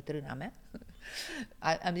 că e bătrâna mea.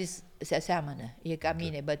 Am zis, se aseamănă, e ca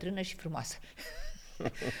mine, bătrână și frumoasă.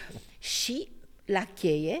 Și la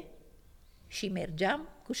cheie, și mergeam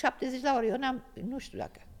cu 70 la oră. Eu nu știu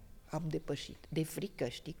dacă am depășit, de frică,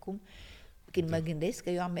 știi cum? Când mă gândesc că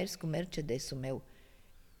eu am mers cu Mercedesul meu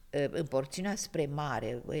în porțiunea spre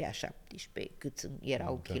mare, ăia 17, cât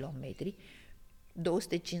erau kilometri,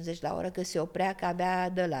 250 la oră, că se oprea, că avea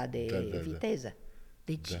de viteză.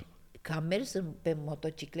 Deci, că am mers pe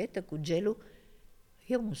motocicletă cu gelul,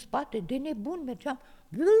 eu în spate, de nebun, mergeam,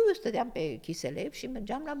 stăteam pe Chiselev și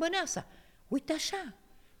mergeam la Băneasa. Uite așa,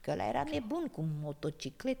 că ăla era nebun cu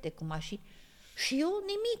motociclete, cu mașini. Și eu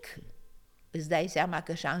nimic. Îți dai seama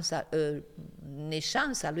că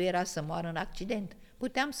neșansa lui era să moară în accident.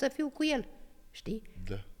 Puteam să fiu cu el, știi?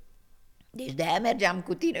 Da. Deci de-aia mergeam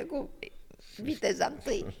cu tine, cu viteza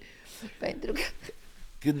întâi. Pentru că...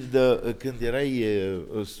 Când erai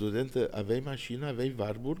studentă, aveai mașină, aveai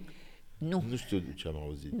Warburg? Nu. Nu știu de ce am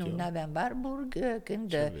auzit. Nu aveam Warburg.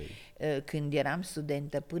 Când eram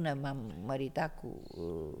studentă, până m-am măritat cu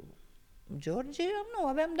George, nu,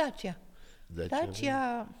 aveam Dacia.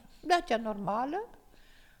 Dacia normală,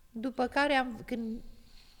 după care când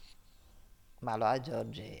m-a luat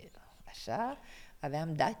George așa,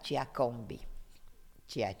 aveam Dacia Combi,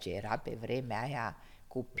 ceea ce era pe vremea aia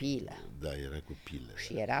cu pilă. Da, era cu pilă.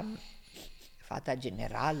 Și eram fata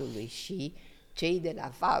generalului și cei de la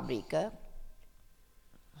fabrică,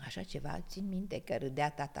 așa ceva, țin minte că râdea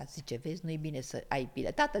tata, zice, vezi, nu-i bine să ai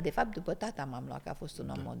pilă. Tata, de fapt, după tata m-am luat, că a fost un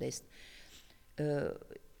om modest.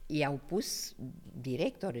 I-au pus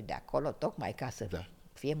directorii de acolo, tocmai ca să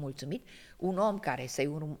fie mulțumit, un om care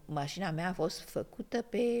mașina mea a fost făcută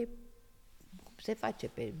pe, cum se face,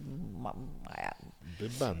 pe aia.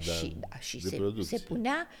 Pe banda și de producție. Se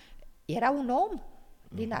punea, era un om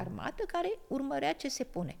din armată care urmărea ce se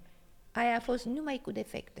pune. Aia a fost numai cu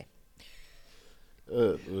defecte.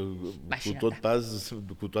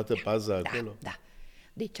 Cu toată paza acolo? Da.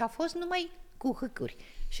 Deci a fost numai cu hâcuri.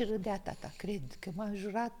 Și râdea tata, cred că m-a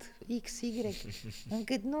jurat XY,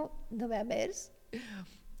 încât nu mi-a mers.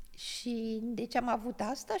 Și deci am avut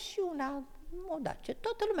asta și o Dacia.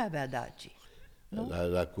 Toată lumea avea Dacia.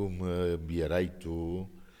 La cum erai tu,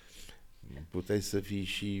 puteai să fii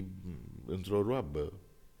și într-o roabă.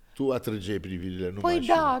 Tu atrăgeai privirile, nu mașina.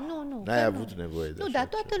 Păi da, nu. N-ai avut nevoie de așa. Nu, dar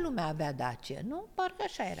toată lumea avea Dacia, nu? Parcă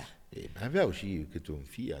așa era. Ei, aveau și câte un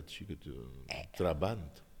Fiat și câte un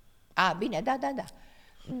Trabant. Bine, da.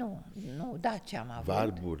 Nu, Dacia am avut.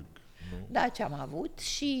 Warburg, nu? Dacia am avut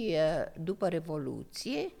și după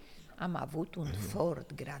Revoluție am avut un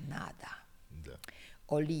Ford Granada. Da.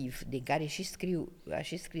 Oliv, din care a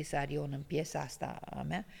și scris Arion în piesa asta a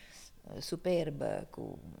mea, superbă,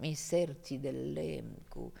 cu inserții de lemn,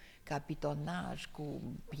 cu capitonaj, cu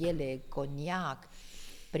piele coniac,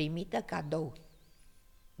 primită cadou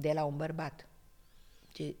de la un bărbat.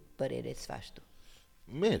 Ce părere îți faci tu?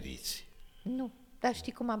 Meriți. Nu, dar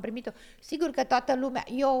știi cum am primit-o? Sigur că toată lumea,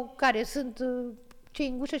 eu care sunt ce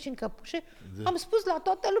în gușă și în căpușe, am spus la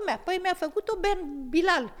toată lumea, păi mi-a făcut-o Ben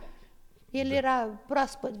Bilal. El era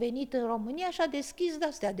proaspăt venit în România și a deschis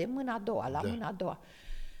de-astea de mâna a doua, la mâna a doua.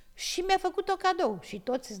 Și mi-a făcut-o cadou. Și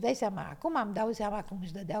toți, îți dai seama, acum îmi dau seama cum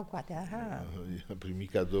își dădeau cu atea. A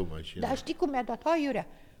primit cadou mașina. Dar știi cum mi-a dat? Iurea.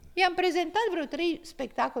 I-am prezentat vreo 3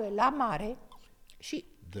 spectacole la mare și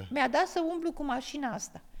mi-a dat să umblu cu mașina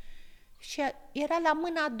asta. Și era la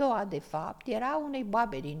mâna a doua, de fapt. Era unei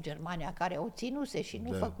babe din Germania care o ținuse și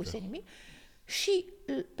nu făcuse nimic. Și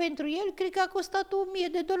pentru el, cred că a costat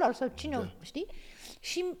 $1.000 sau cine, știi?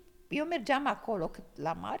 Și eu mergeam acolo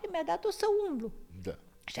la mare, mi-a dat-o să umblu. Da.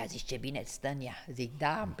 Și a zis, ce bine stă în ea. Zic,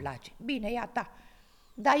 da, îmi place. Bine, e a ta.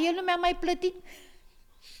 Dar el nu mi-a mai plătit.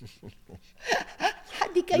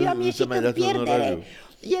 Adică eu am ieșit în pierdere.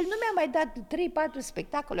 El nu mi-a mai dat 3-4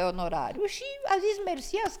 spectacole onorariu și a zis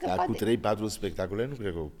mersi, a scăpat. Dar cu 3-4 spectacole nu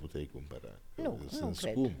cred că o puteai cumpăra. Sunt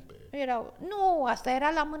cred. Scumpe. Nu, asta era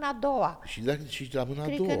la mâna a doua. Și la mâna a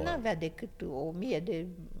doua? Cred că n-avea decât $1.000,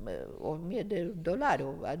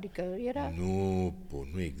 adică era... Nu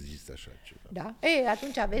există așa ceva. Da?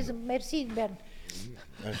 Atunci aveți, mersi, Bern.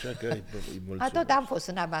 Așa că îi mulțumesc. Tot am fost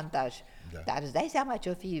în avantaj. Da. Dar îți dai seama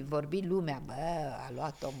ce-o fi vorbit lumea, a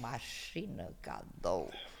luat o mașină cadou.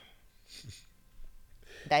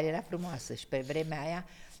 Dar era frumoasă și pe vremea aia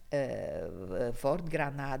Ford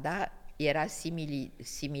Granada era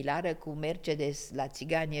similară cu Mercedes la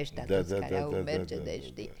țiganii ăștia care au Mercedes,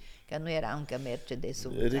 știi? Că nu era încă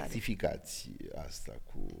Mercedes-ul. Rectificați asta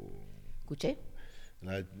cu... Cu ce?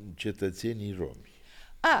 La cetățenii romi.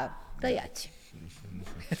 Tăiați.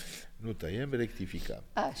 Nu tăiem, rectificăm.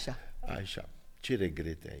 Așa. Ce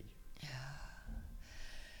regrete ai?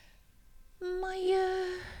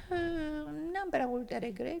 N-am prea multe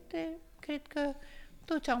regrete. Cred că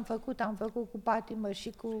tot ce am făcut cu patimă și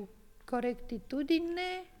cu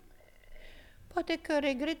corectitudine. Poate că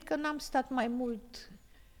regret că n-am stat mai mult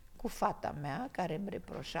cu fata mea, care îmi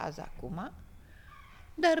reproșează acum,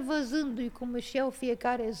 dar văzându-i cum își iau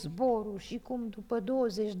fiecare zborul și cum după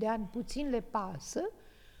 20 de ani puțin le pasă,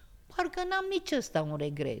 parcă n-am nici ăsta un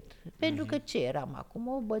regret. Pentru că ce eram acum?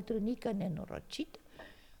 O bătrânică nenorocită.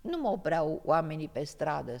 Nu mă opreau oamenii pe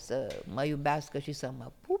stradă să mă iubească și să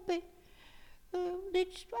mă pupe.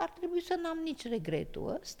 Deci ar trebui să n-am nici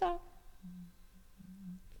regretul ăsta.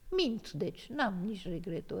 Mint, deci n-am nici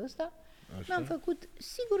regretul ăsta. Așa? N-am făcut,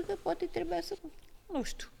 sigur că poate trebuia să... Nu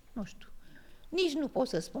știu. Nici nu pot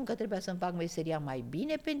să spun că trebuia să-mi fac meseria mai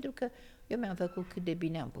bine, pentru că eu mi-am făcut cât de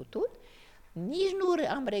bine am putut. Nici nu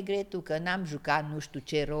am regretul că n-am jucat nu știu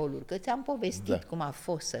ce roluri, că ți-am povestit cum a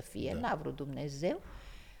fost să fie, n-a vrut Dumnezeu.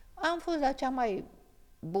 Am fost la cea mai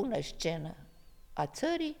bună scenă a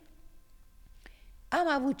țării, am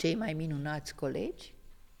avut cei mai minunați colegi,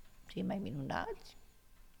 cei mai minunați,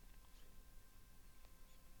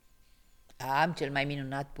 am cel mai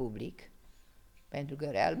minunat public, pentru că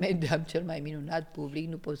realmente am cel mai minunat public,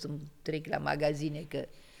 nu pot să-mi trec la magazine că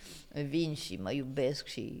vin și mă iubesc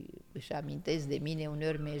și își amintesc de mine,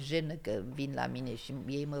 uneori mi-e jenă că vin la mine și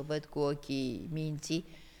ei mă văd cu ochii minții,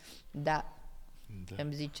 dar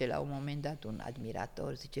îmi zice la un moment dat un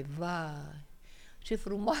admirator, zice, vai, ce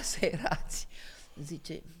frumoasă erați,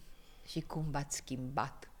 zice, și cum v-ați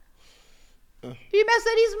schimbat. Și mi-a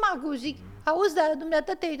sărit smacul, zic, auzi, dar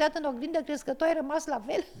dumneata te-ai uitat în oglindă, crezi că tu ai rămas la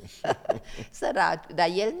fel? Sărac, dar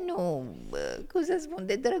el nu, cum să spun,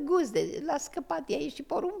 de drăguț, l-a scăpat, i-a ieșit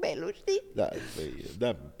porumbelul, știi?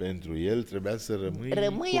 Da, pentru el trebuia să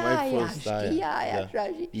rămâi cum ai fost știi, aia, așa,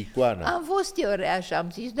 și icoana. Am fost eu așa,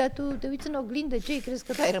 am zis, dar tu te uiți în oglindă, ce crezi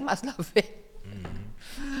că tu ai rămas la fel?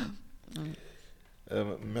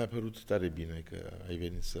 Mi-a părut tare bine că ai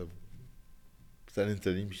venit să ne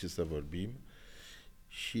întâlnim și să vorbim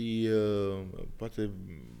și poate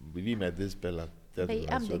vii mai des pe la Teatrul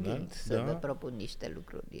Național. Am de gând să vă propun niște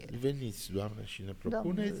lucruri. Veniți, doamnă, și ne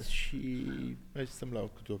propuneți și mai stăm la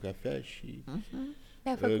câte o cafea și...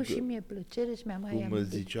 Mi-a făcut și mie plăcere și mi-a mai amintit. Cum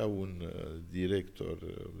zicea un director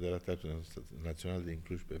de la Teatrul Național din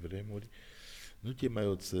Cluj pe vremuri, nu te mai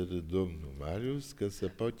oțără, domnul Marius, că se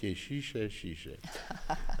poate șișe.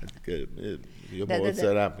 Adică eu mă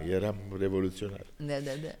oțăram, eram revoluționar. Da.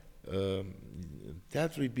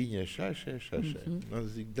 Teatrul e bine așa.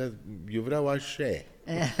 Zic, da, eu vreau așa.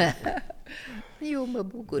 Eu mă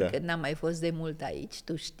bucur că n-am mai fost de mult aici,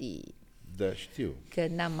 tu știi. Da, știu. Că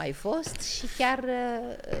n-am mai fost și chiar...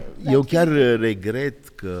 Eu chiar regret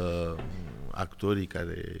că actorii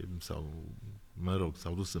care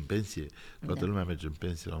s-au dus în pensie, toată lumea merge în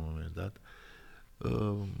pensie la un moment dat,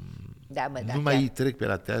 nu mai trec pe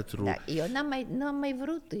la teatru. Da, eu n-am mai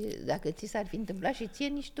vrut, dacă ți s-ar fi întâmplat și ție,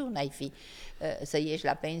 nici tu n-ai fi să ieși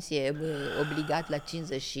la pensie obligat la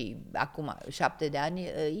 50 și acum 7 de ani,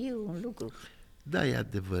 e un lucru. Da, e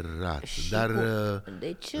adevărat, Și dar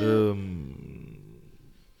deci,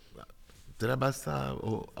 treaba asta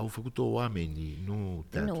au făcut-o oamenii, nu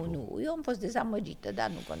teatru. nu, eu am fost dezamăgită, dar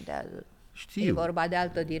nu contează. Știu. E vorba de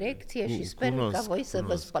altă direcție și sper ca voi să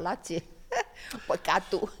vă spălați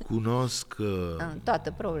păcatul. Cunosc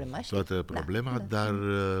toată problema, știi? toată problema, dar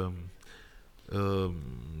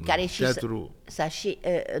care și teatru...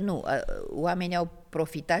 oamenii au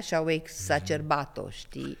profitat și au exacerbat-o,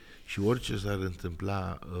 știi? Și orice s-ar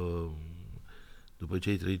întâmpla după ce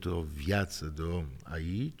ai trăit o viață de om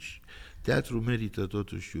aici, teatrul merită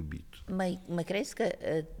totuși iubit. Mă crezi că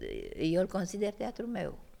eu îl consider teatrul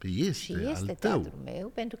meu. Este, și este al teatrul tău. meu,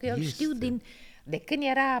 pentru că eu îl știu de când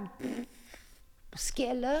era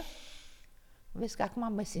schelă. Vezi că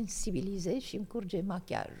acum mă sensibilizez și îmi curge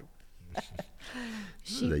machiajul.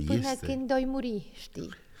 Și până când o-i muri, știi?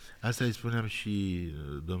 Asta îi spuneam și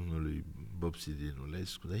domnului Bobsi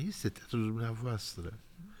Dinulescu, dar este teatrul dumneavoastră,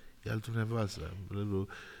 e al dumneavoastră, lui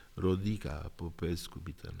Rodica, Popescu,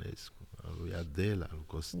 Bitănescu, al lui Adela, al lui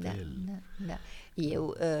Costel. Da.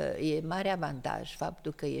 E mare avantaj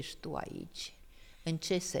faptul că ești tu aici. În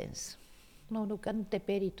ce sens? Nu, că nu te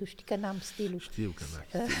perii, tu știi că n-am stilul. Știu că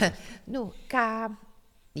n-am stilul. Nu, ca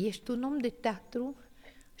ești un om de teatru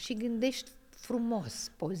și gândești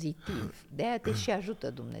frumos, pozitiv. De-aia te și ajută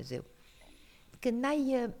Dumnezeu. Când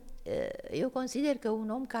eu consider că un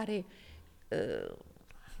om care,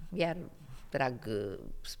 iar trag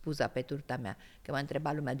spuza pe turta mea, că m-a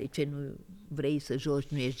întrebat lumea de ce nu vrei să joci,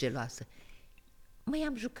 nu ești geloasă. Măi,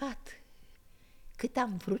 am jucat. Cât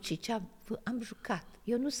am vrut și ce am jucat.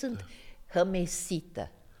 Eu nu sunt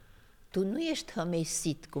hămesită. Tu nu ești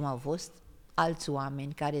hămesit, cum au fost alți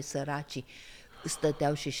oameni care săraci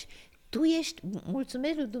stăteau și... Tu ești,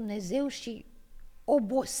 mulțumesc lui Dumnezeu, și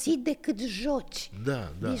obosit de cât joci.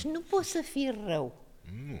 Da. Deci nu poți să fii rău.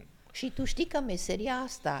 Nu. Și tu știi că meseria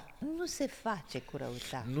asta nu se face cu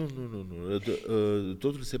răutate. Nu.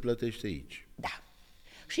 Totul se plătește aici. Da.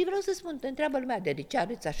 Și vreau să spun, te întreabă lumea, de ce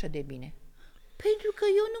arăți așa de bine? Pentru că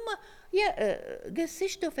eu nu mă...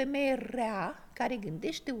 găsește o femeie rea care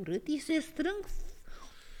gândește urât, îi se strâng...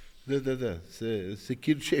 Da. Se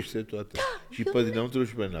chircește toată. Da, și pe dinăuntru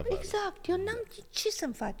și pe în afară. Exact. Eu n-am ce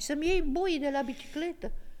să-mi faci, să-mi iei boii de la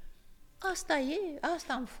bicicletă.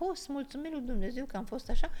 Asta am fost, mulțumesc lui Dumnezeu că am fost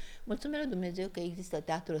așa, mulțumesc lui Dumnezeu că există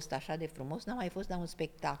teatrul ăsta așa de frumos. N-am mai fost la un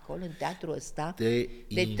spectacol în teatrul ăsta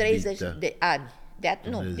de 30 de ani.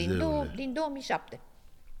 Din 2007.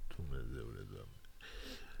 Dumnezeule, Doamne.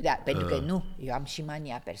 Da, pentru că eu am și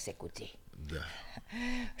mania persecuției. Da.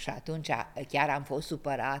 Și atunci chiar am fost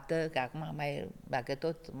supărată, că acum dacă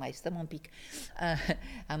tot mai stăm un pic,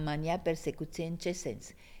 am mania persecuției. În ce sens?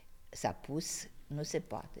 S-a pus, nu se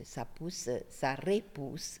poate, s-a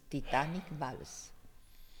repus Titanic Vals.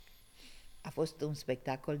 A fost un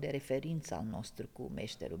spectacol de referință al nostru cu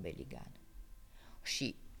meșterul Beligan.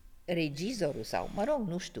 Și regizorul sau,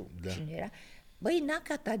 nu știu cine era, băi, n-a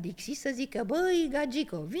catadixit să zică, băi,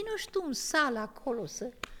 Gagico, vino și tu în sală acolo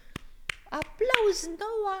să... Aplauz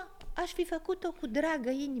noua, aș fi făcut-o cu dragă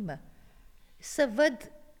inimă, să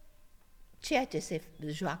văd ceea ce se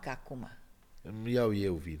joacă acum. Îmi iau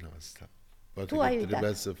eu vina asta. Poate tu că ai trebuia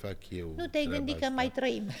uitat. să fac eu. Nu te-ai gândit că asta. mai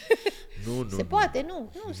trăim. Nu. Se poate,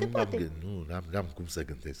 nu se poate. Nu, n-am cum să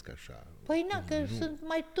gândesc așa. Păi că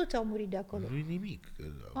toți au murit de acolo. Nu-i nimic.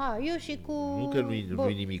 Eu și cu... Nu că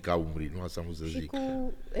nu-i nimic, au murit, nu asta am vrut să zic. Și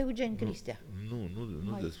cu Eugen Cristea.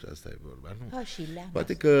 Nu despre asta e vorba. Nu. Și Leana.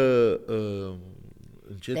 Poate că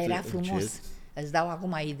încet. Dar era frumos. Îți dau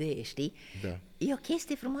acum idee, știi? Da. E o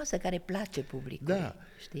chestie frumoasă care place publicului, da.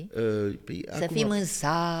 știi? Să fim în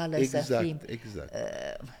sală, să fim... Exact.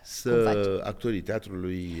 Actorii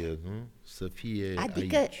teatrului, nu? Să fie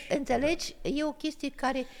adică, aici. înțelegi, e o chestie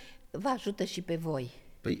care vă ajută și pe voi.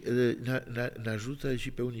 Păi ne ajută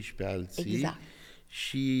și pe unii și pe alții. Exact.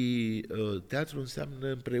 Și teatrul înseamnă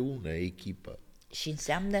împreună, echipă. Și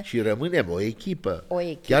înseamnă... Și rămânem o echipă. O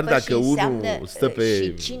echipă. Chiar dacă unul stă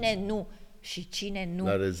pe... Și cine nu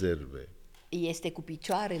la rezerve. Este cu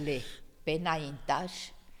picioarele pe înaintaș,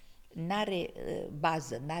 n-are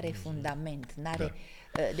bază, n-are fundament, n-are...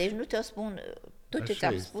 Deci nu ți-o spun, tot ce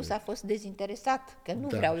ți-am spus a fost dezinteresat, că nu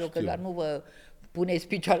vreau eu, că doar nu vă puneți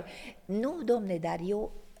picioare. Nu, domne, dar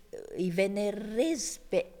eu îi venerez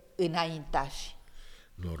pe înaintași.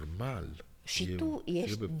 Normal. Și tu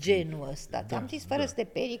ești genul ăsta. Ți-am zis fără să te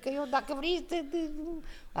perii, că eu dacă vrei să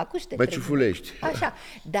te mă ciufulești. Așa,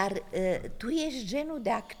 dar tu ești genul de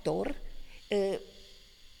actor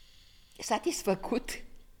satisfăcut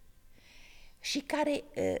și care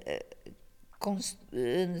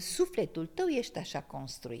în sufletul tău ești așa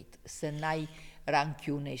construit, să n-ai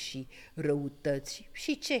ranchiune și răutăți.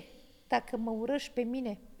 Și ce? Dacă mă urăști pe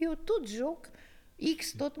mine, eu tot joc,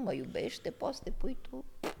 X tot mă iubește, poți să te pui tu.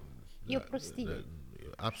 E o prostie.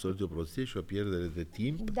 Absolut o prostie și o pierdere de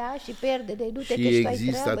timp. Da, și pierdere, du-te și că și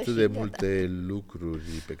există treabă atât și de gata. multe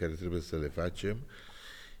lucruri pe care trebuie să le facem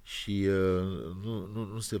și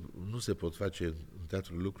nu se pot face în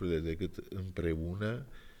teatru lucrurile decât împreună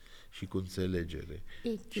și cu înțelegere.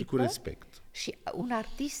 Echipă, și cu respect. Și un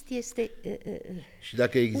artist este Și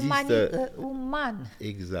dacă există uman.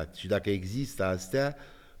 Exact. Și dacă există astea,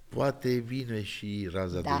 poate vine și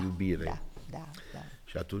raza de iubire. Da.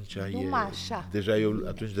 Și atunci deja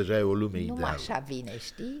e o lume ideală. Numai așa vine,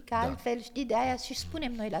 știi? Că altfel, știi, de aia și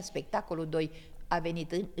spunem noi la spectacolul 2, a venit,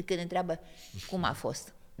 când întreabă cum a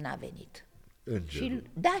fost, n-a venit.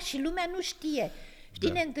 Și lumea nu știe.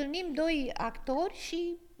 Știi, ne întâlnim 2 actori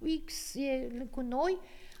și X e cu noi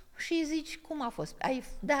și zici cum a fost.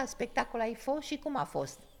 Spectacol ai fost și cum a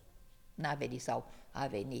fost. N-a venit sau a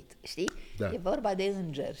venit, știi? Da. E vorba de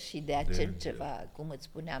înger și de acel ceva, cum îți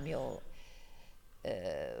spuneam eu,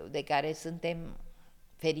 de care suntem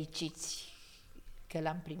fericiți că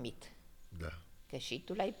l-am primit. Da. Că și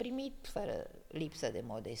tu l-ai primit fără lipsă de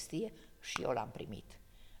modestie și eu l-am primit.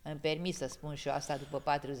 Îmi permis să spun și eu asta după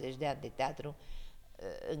 40 de ani de teatru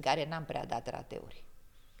în care n-am prea dat rateuri.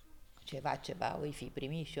 Ceva o fi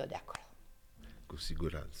primit și eu de acolo. Cu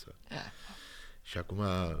siguranță. Și acum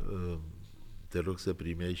te rog să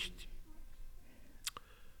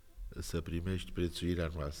primești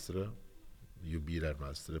prețuirea noastră, iubirea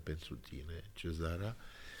noastră pentru tine, Cezara,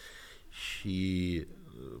 și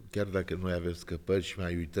chiar dacă noi avem scăpări și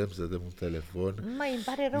mai uităm să dăm un telefon, îmi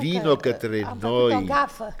pare rău vino că către am noi făcut o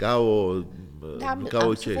gafă.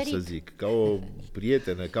 Ca o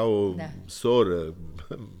prietenă, ca o soră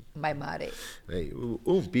mai mare.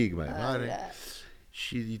 Un pic mai mare.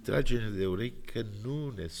 Și îi trage-ne de urechi că nu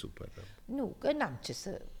ne supărăm. Nu, că n-am ce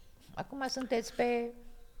să... Acum sunteți pe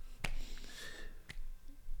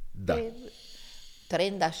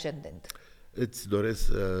trend ascendent. Îți doresc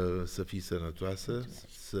să fii sănătoasă,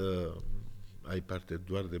 să ai parte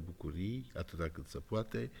doar de bucurii, atâta cât se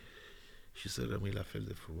poate, și să rămâi la fel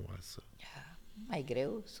de frumoasă. Mai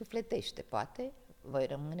greu, sufletește, poate. Voi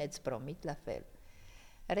rămâneți, promit, la fel.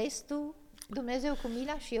 Restul, Dumnezeu cu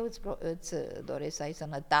mila și eu îți doresc să ai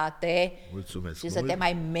sănătate. Mulțumesc și să te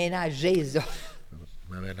mai menajezi.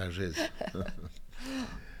 Mă menajez.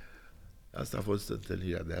 Asta a fost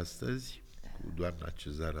întâlnirea de astăzi cu doamna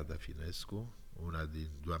Cezara Dafinescu, una din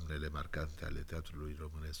doamnele marcante ale teatrului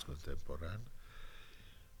românesc contemporan.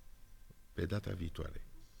 Pe data viitoare.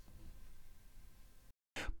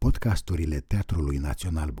 Podcasturile Teatrului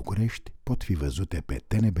Național București pot fi văzute pe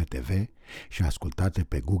TNB TV și ascultate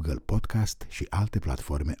pe Google Podcast și alte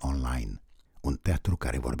platforme online. Un teatru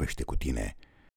care vorbește cu tine.